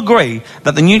all agree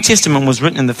that the New Testament was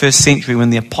written in the first century when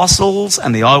the apostles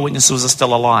and the eyewitnesses are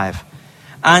still alive.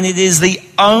 And it is the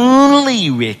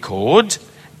only record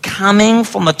coming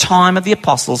from the time of the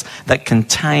apostles that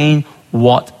contain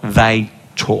what they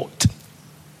taught.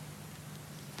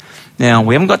 Now,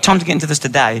 we haven't got time to get into this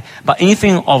today, but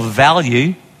anything of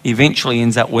value eventually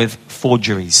ends up with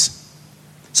forgeries.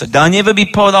 So don't ever be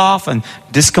put off and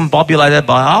discombobulated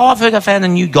by, I've heard I found a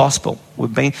new gospel.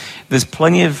 There's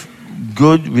plenty of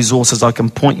good resources I can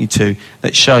point you to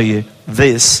that show you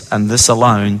this and this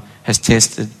alone has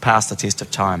passed the test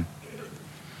of time.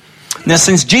 Now,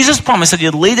 since Jesus promised that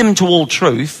he'd lead them into all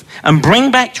truth and bring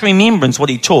back to remembrance what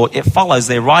he taught, it follows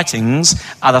their writings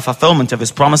are the fulfillment of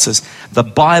his promises. The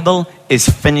Bible is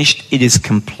finished. It is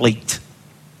complete.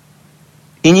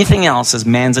 Anything else is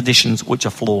man's additions, which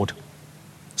are flawed.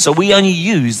 So we only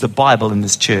use the Bible in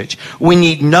this church. We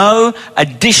need no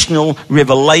additional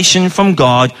revelation from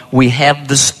God. We have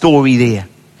the story there.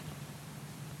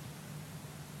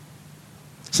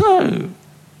 So,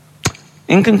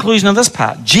 in conclusion of this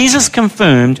part, Jesus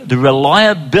confirmed the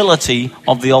reliability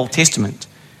of the Old Testament.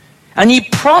 And he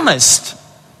promised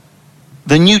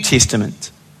the New Testament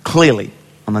clearly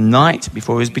on the night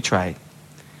before he was betrayed.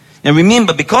 Now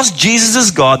remember, because Jesus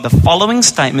is God, the following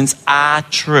statements are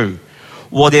true.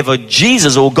 Whatever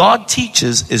Jesus or God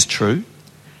teaches is true.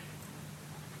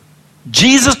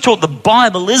 Jesus taught the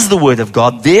Bible is the Word of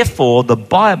God. Therefore, the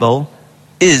Bible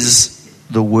is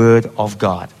the Word of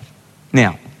God.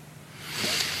 Now,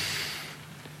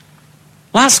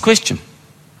 last question.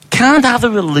 Can't other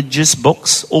religious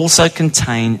books also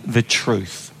contain the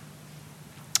truth?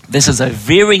 This is a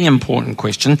very important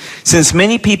question, since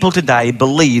many people today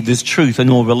believe there's truth in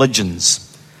all religions.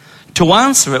 To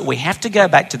answer it, we have to go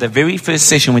back to the very first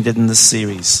session we did in this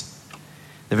series.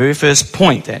 The very first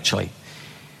point, actually.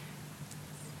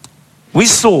 We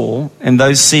saw in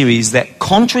those series that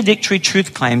contradictory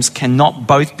truth claims cannot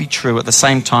both be true at the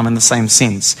same time in the same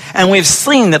sense. And we've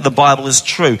seen that the Bible is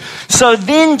true. So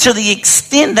then, to the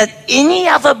extent that any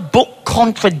other book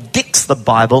contradicts the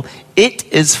Bible, it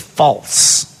is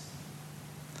false.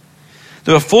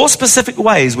 There are 4 specific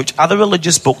ways which other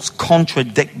religious books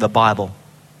contradict the Bible.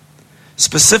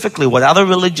 Specifically, what other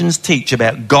religions teach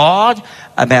about God,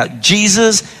 about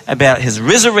Jesus, about his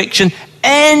resurrection,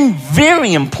 and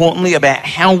very importantly, about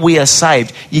how we are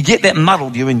saved. You get that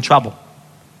muddled, you're in trouble.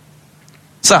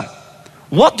 So,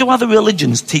 what do other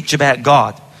religions teach about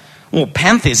God? Well,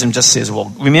 pantheism just says,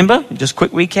 well, remember, just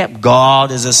quick recap,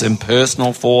 God is this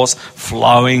impersonal force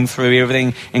flowing through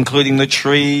everything, including the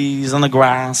trees and the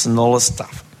grass and all this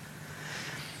stuff.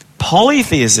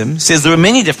 Polytheism says there are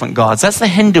many different gods. That's the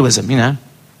Hinduism,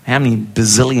 How many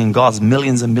bazillion gods,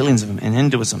 millions and millions of them in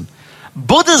Hinduism.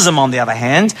 Buddhism, on the other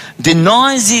hand,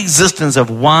 denies the existence of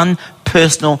one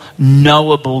personal,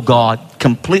 knowable God.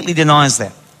 Completely denies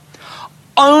that.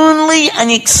 Only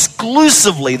and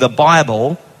exclusively the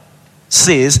Bible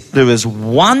says there is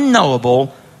one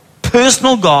knowable,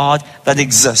 personal God that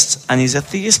exists, and he's a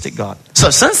theistic God.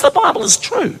 So since the Bible is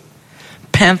true,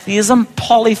 pantheism,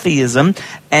 polytheism,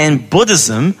 and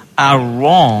Buddhism are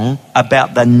wrong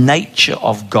about the nature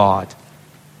of God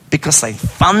because they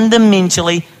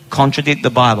fundamentally contradict the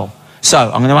Bible. So,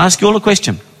 I'm going to ask you all a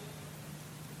question.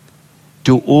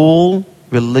 Do all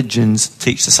religions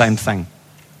teach the same thing?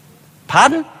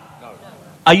 Pardon? No.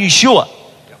 Are you sure?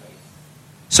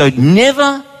 So,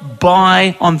 never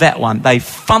buy on that one. They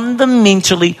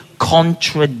fundamentally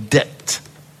contradict.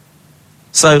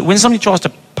 So, when somebody tries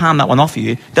to palm that one off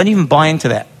you, don't even buy into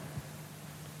that.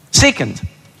 Second,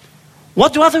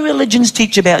 what do other religions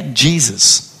teach about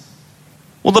Jesus?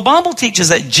 Well, the Bible teaches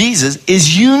that Jesus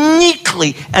is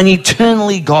uniquely and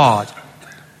eternally God.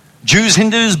 Jews,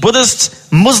 Hindus,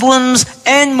 Buddhists, Muslims,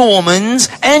 and Mormons,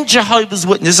 and Jehovah's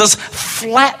Witnesses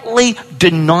flatly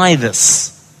deny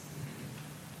this.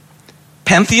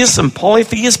 Pantheists and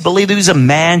polytheists believe there is a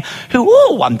man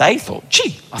who one day thought,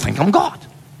 gee, I think I'm God.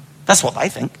 That's what they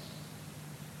think.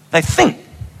 They think.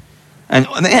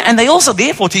 And they also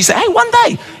therefore teach that, hey, one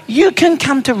day you can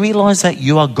come to realize that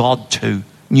you are God too.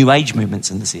 New Age movements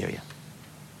in this area.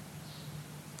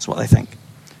 That's what they think.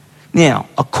 Now,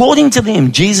 according to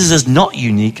them, Jesus is not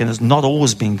unique and has not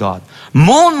always been God.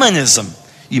 Mormonism,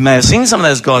 you may have seen some of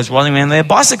those guys riding around their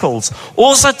bicycles,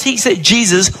 also teach that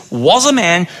Jesus was a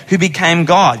man who became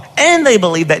God. And they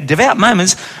believe that devout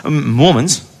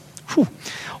Mormons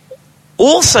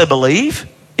also believe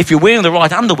if you're wearing the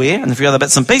right underwear and a few other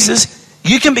bits and pieces,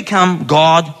 you can become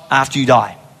God after you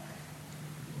die.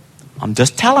 I'm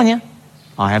just telling you.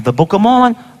 I have the Book of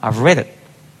Mormon. I've read it.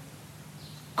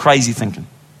 Crazy thinking.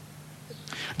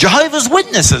 Jehovah's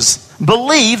Witnesses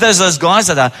believe there's those guys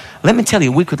that are, let me tell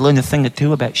you, we could learn a thing or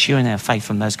two about sharing our faith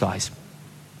from those guys.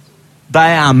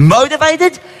 They are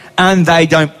motivated and they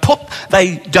don't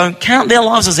count their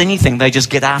lives as anything. They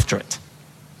just get after it.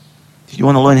 If you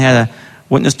want to learn how to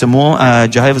witness to more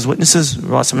Jehovah's Witnesses,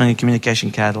 write something on your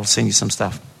communication card. I'll send you some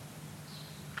stuff.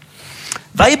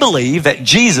 They believe that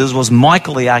Jesus was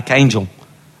Michael the Archangel,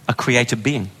 a created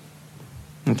being.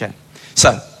 Okay.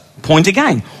 So, point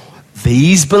again.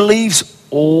 These beliefs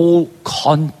all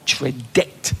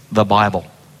contradict the Bible.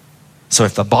 So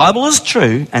if the Bible is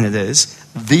true, and it is,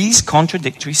 these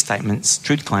contradictory statements,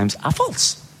 truth claims, are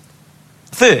false.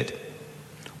 Third,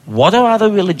 what do other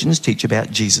religions teach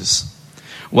about Jesus?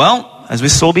 Well, as we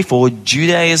saw before,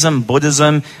 Judaism,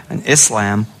 Buddhism, and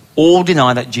Islam all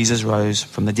deny that Jesus rose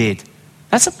from the dead.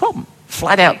 That's a problem.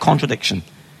 Flat out contradiction.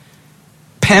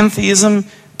 Pantheism,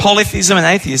 polytheism, and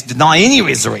atheists deny any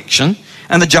resurrection.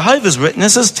 And the Jehovah's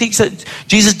Witnesses teach that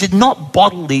Jesus did not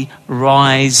bodily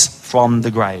rise from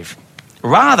the grave.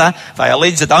 Rather, they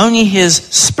allege that only his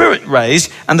spirit raised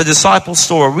and the disciples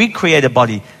saw a recreated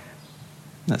body.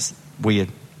 That's weird.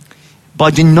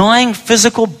 By denying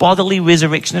physical bodily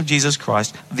resurrection of Jesus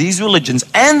Christ, these religions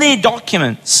and their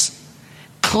documents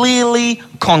clearly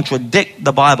contradict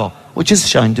the Bible, which is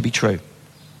shown to be true.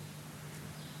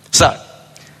 So,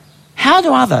 how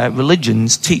do other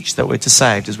religions teach that we're to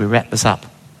saved as we wrap this up?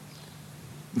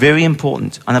 Very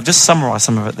important. And I've just summarized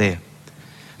some of it there.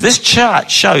 This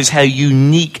chart shows how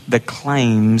unique the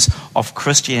claims of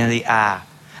Christianity are.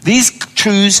 These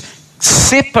truths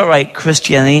separate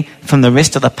Christianity from the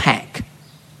rest of the pack.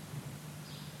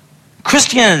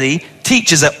 Christianity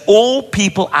teaches that all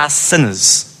people are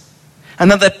sinners and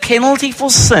that the penalty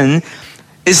for sin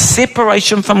is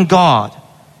separation from God.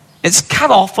 It's cut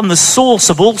off from the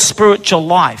source of all spiritual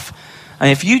life.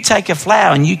 And if you take a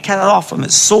flower and you cut it off from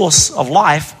its source of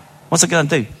life, what's it going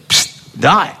to do? Psst,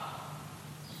 die.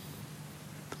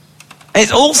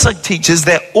 It also teaches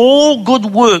that all good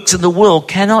works in the world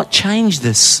cannot change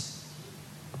this.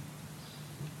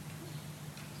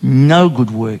 No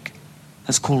good work.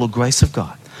 That's called the grace of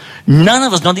God. None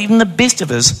of us, not even the best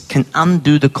of us, can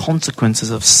undo the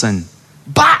consequences of sin.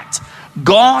 But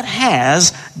God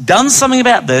has done something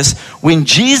about this. When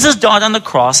Jesus died on the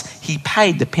cross, he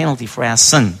paid the penalty for our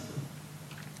sin.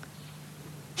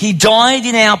 He died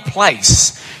in our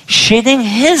place, shedding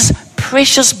his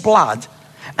precious blood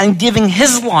and giving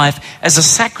his life as a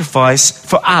sacrifice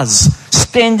for us,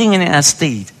 standing in our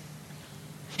stead.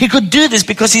 He could do this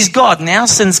because he's God, and our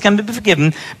sins can be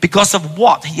forgiven because of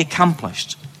what he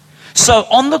accomplished. So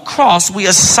on the cross, we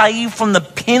are saved from the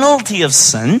penalty of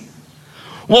sin.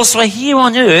 Whilst we're here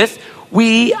on earth,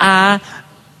 we are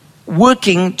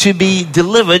working to be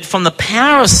delivered from the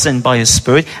power of sin by his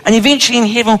Spirit, and eventually in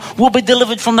heaven, we'll be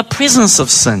delivered from the presence of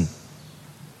sin.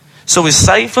 So we're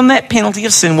saved from that penalty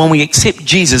of sin when we accept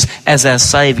Jesus as our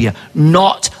Savior,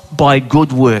 not by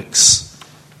good works.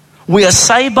 We are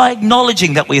saved by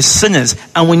acknowledging that we are sinners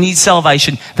and we need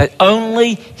salvation that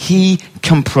only he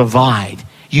can provide.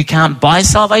 You can't buy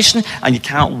salvation and you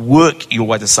can't work your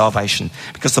way to salvation.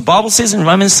 Because the Bible says in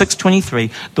Romans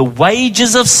 6:23, the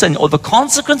wages of sin or the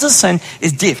consequence of sin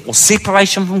is death or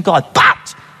separation from God.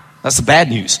 But, that's the bad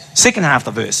news. Second half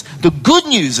of the verse. The good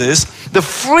news is the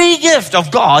free gift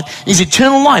of God is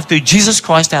eternal life through Jesus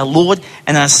Christ our Lord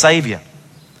and our Savior.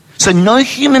 So no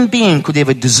human being could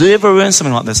ever deserve or earn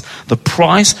something like this. The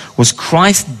price was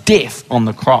Christ's death on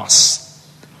the cross.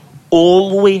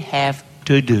 All we have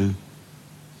to do,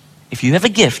 if you have a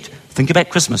gift, think about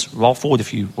Christmas, roll forward a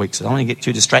few weeks. I don't want to get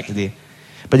too distracted there.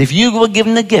 But if you were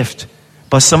given a gift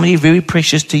by somebody very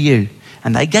precious to you,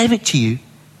 and they gave it to you,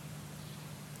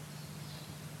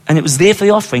 and it was there for the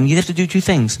offering, you'd have to do two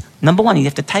things. Number one, you'd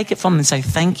have to take it from them and say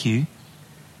thank you.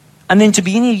 And then to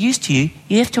be any use to you,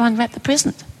 you have to unwrap the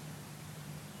present.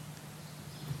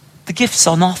 The gift's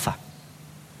on offer.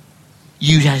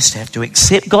 You just have to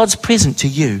accept God's present to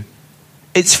you.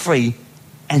 It's free,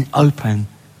 and open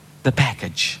the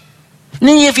package. And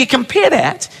then if you compare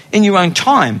that in your own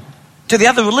time to the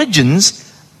other religions,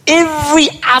 every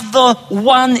other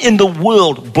one in the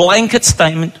world, blanket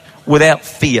statement without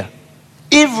fear.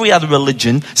 Every other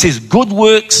religion says good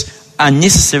works are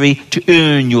necessary to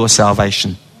earn your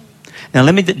salvation. Now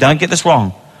don't get this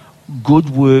wrong. Good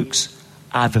works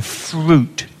are the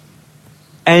fruit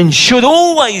and should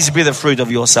always be the fruit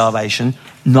of your salvation,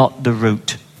 not the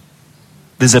root.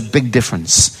 There's a big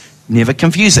difference. Never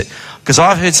confuse it. Because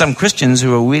I've heard some Christians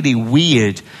who are really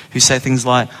weird, who say things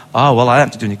like, oh, well, I don't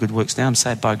have to do any good works now. I'm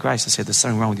saved by grace. I said, there's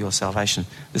something wrong with your salvation.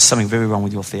 There's something very wrong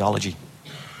with your theology.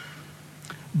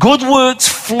 Good works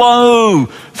flow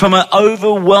from an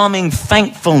overwhelming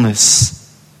thankfulness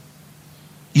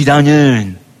you don't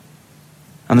earn.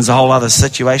 And there's a whole other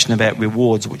situation about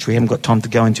rewards, which we haven't got time to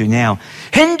go into now.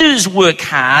 Hindus work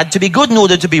hard to be good in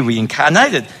order to be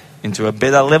reincarnated into a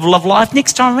better level of life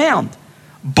next time round.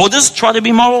 Buddhists try to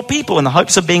be moral people in the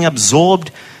hopes of being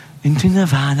absorbed into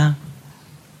nirvana.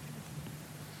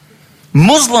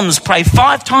 Muslims pray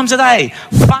 5 times a day,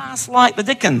 fast like the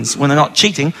Dickens when they're not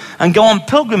cheating, and go on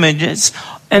pilgrimages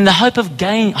in the hope of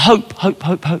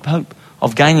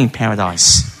gaining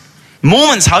paradise.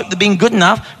 Mormons hope they're being good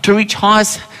enough to reach the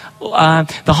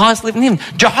highest level in heaven.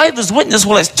 Jehovah's Witness,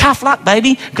 well, it's tough luck,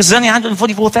 baby, because there's only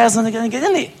 144,000 that are going to get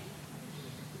in there.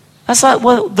 That's like,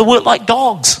 well, they work like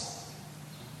dogs.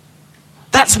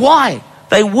 That's why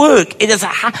they work. It is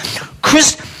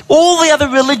all the other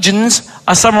religions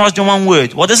are summarized in one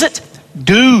word. What is it?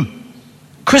 Do.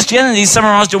 Christianity is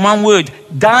summarized in one word.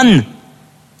 Done.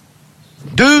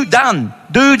 Do, done.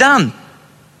 Do, done.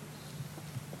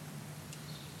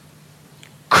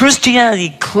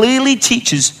 Christianity clearly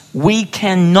teaches we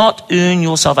cannot earn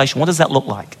your salvation. What does that look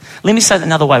like? Let me say it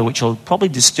another way, which will probably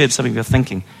disturb some of your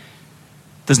thinking.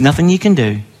 There's nothing you can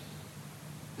do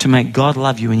to make God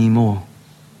love you anymore.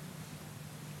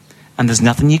 And there's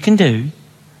nothing you can do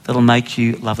that'll make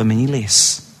you love him any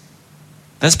less.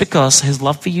 That's because his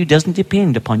love for you doesn't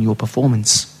depend upon your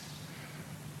performance.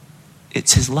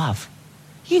 It's his love.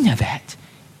 You know that.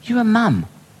 You're a mum.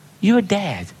 You're a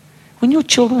dad. When your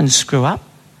children screw up,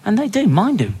 and they do,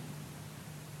 mine do.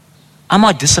 Am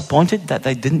I disappointed that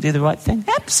they didn't do the right thing?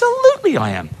 Absolutely I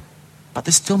am. But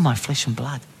they're still my flesh and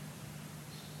blood.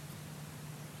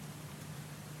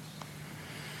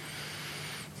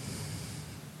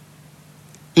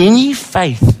 Any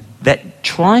faith that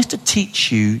tries to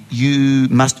teach you you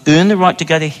must earn the right to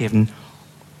go to heaven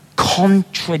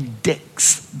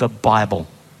contradicts the Bible.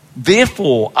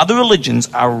 Therefore, other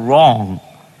religions are wrong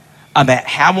about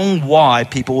how and why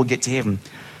people will get to heaven.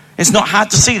 It's not hard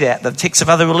to see that. The texts of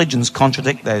other religions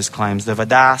contradict those claims. The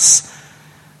Vedas,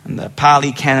 and the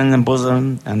Pali Canon and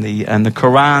Buddhism, and the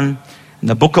Quran, and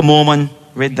the Book of Mormon,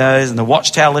 read those, and the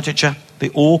Watchtower literature, they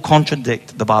all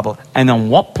contradict the Bible. And on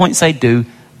what points they do,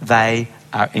 they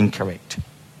are incorrect.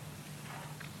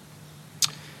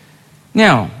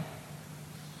 Now,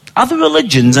 other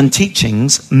religions and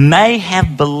teachings may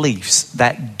have beliefs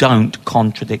that don't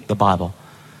contradict the Bible,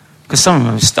 because some of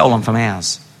them are stolen from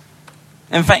ours.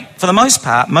 In fact, for the most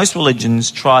part, most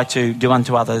religions try to do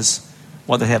unto others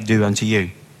what they have do unto you.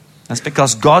 That's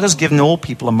because God has given all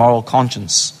people a moral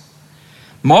conscience.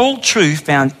 Moral truth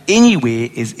found anywhere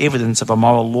is evidence of a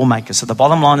moral lawmaker. So the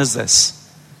bottom line is this.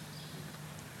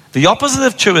 The opposite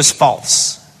of true is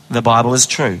false. The Bible is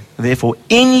true. Therefore,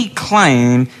 any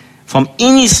claim from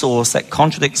any source that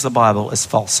contradicts the Bible is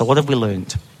false. So what have we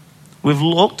learned? We've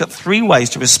looked at 3 ways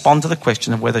to respond to the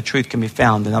question of whether truth can be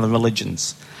found in other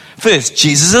religions. First,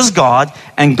 Jesus is God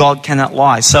and God cannot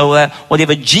lie. So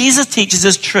whatever Jesus teaches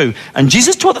is true. And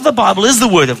Jesus taught that the Bible is the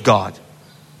Word of God.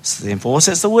 So therefore,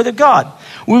 it's the Word of God.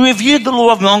 We reviewed the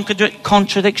law of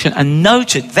non-contradiction and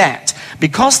noted that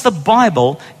because the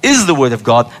Bible is the Word of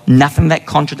God, nothing that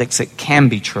contradicts it can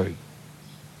be true.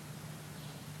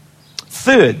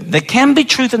 Third, there can be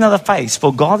truth in other faiths,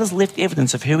 for God has left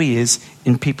evidence of who he is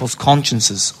in people's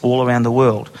consciences all around the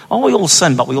world. Oh, we all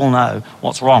sin, but we all know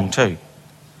what's wrong too.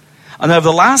 And over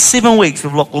the last 7 weeks,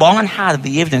 we've looked long and hard at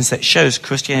the evidence that shows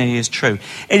Christianity is true.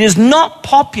 It is not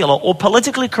popular or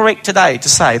politically correct today to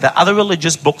say that other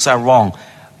religious books are wrong,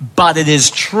 but it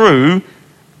is true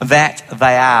that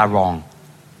they are wrong.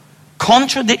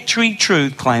 Contradictory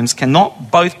truth claims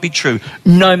cannot both be true,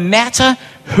 no matter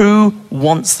who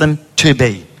wants them to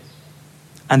be.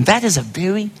 And that is a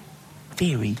very,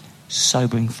 very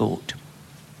sobering thought.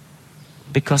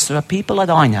 Because there are people that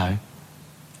I know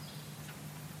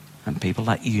and people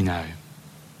that you know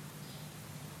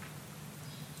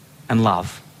and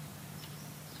love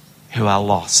who are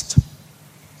lost.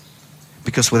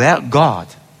 Because without God,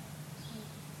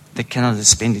 they cannot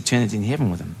spend eternity in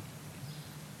heaven with him.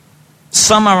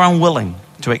 Some are unwilling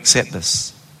to accept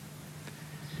this.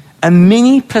 And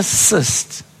many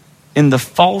persist in the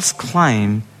false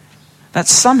claim that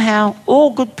somehow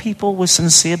all good people with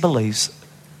sincere beliefs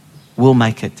will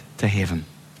make it to heaven.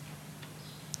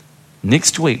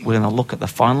 Next week, we're going to look at the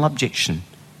final objection.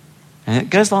 And it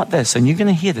goes like this, and you're going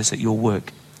to hear this at your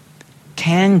work.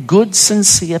 Can good,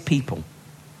 sincere people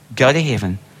go to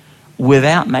heaven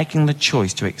without making the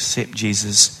choice to accept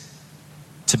Jesus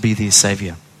to be their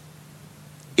Savior?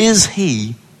 Is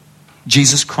He,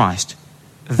 Jesus Christ,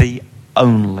 the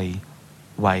only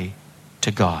way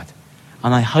to God?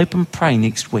 And I hope and pray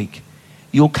next week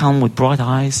you'll come with bright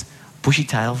eyes, bushy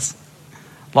tails,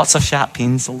 lots of sharp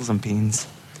pencils and pens,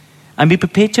 and be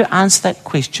prepared to answer that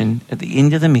question at the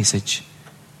end of the message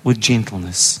with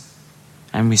gentleness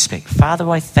and respect. Father,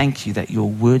 I thank you that your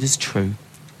word is true,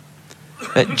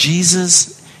 that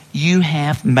Jesus, you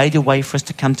have made a way for us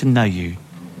to come to know you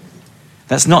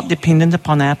that's not dependent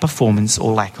upon our performance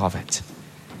or lack of it,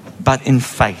 but in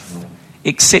faith,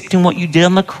 accepting what you did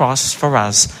on the cross for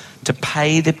us to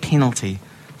pay the penalty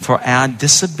for our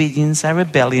disobedience, our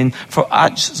rebellion, for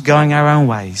us going our own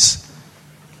ways.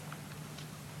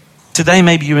 Today,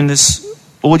 maybe you're in this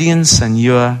audience and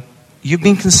you've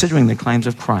been considering the claims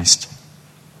of Christ.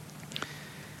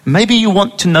 Maybe you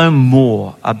want to know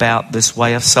more about this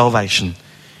way of salvation,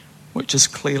 which is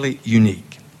clearly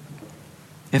unique.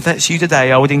 If that's you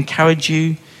today, I would encourage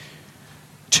you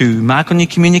to mark on your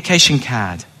communication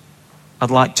card,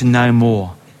 I'd like to know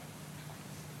more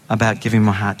about giving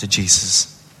my heart to Jesus.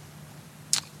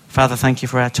 Father, thank you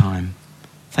for our time.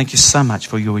 Thank you so much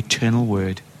for your eternal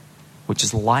word, which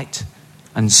is light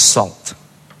and salt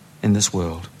in this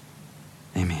world.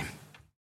 Amen.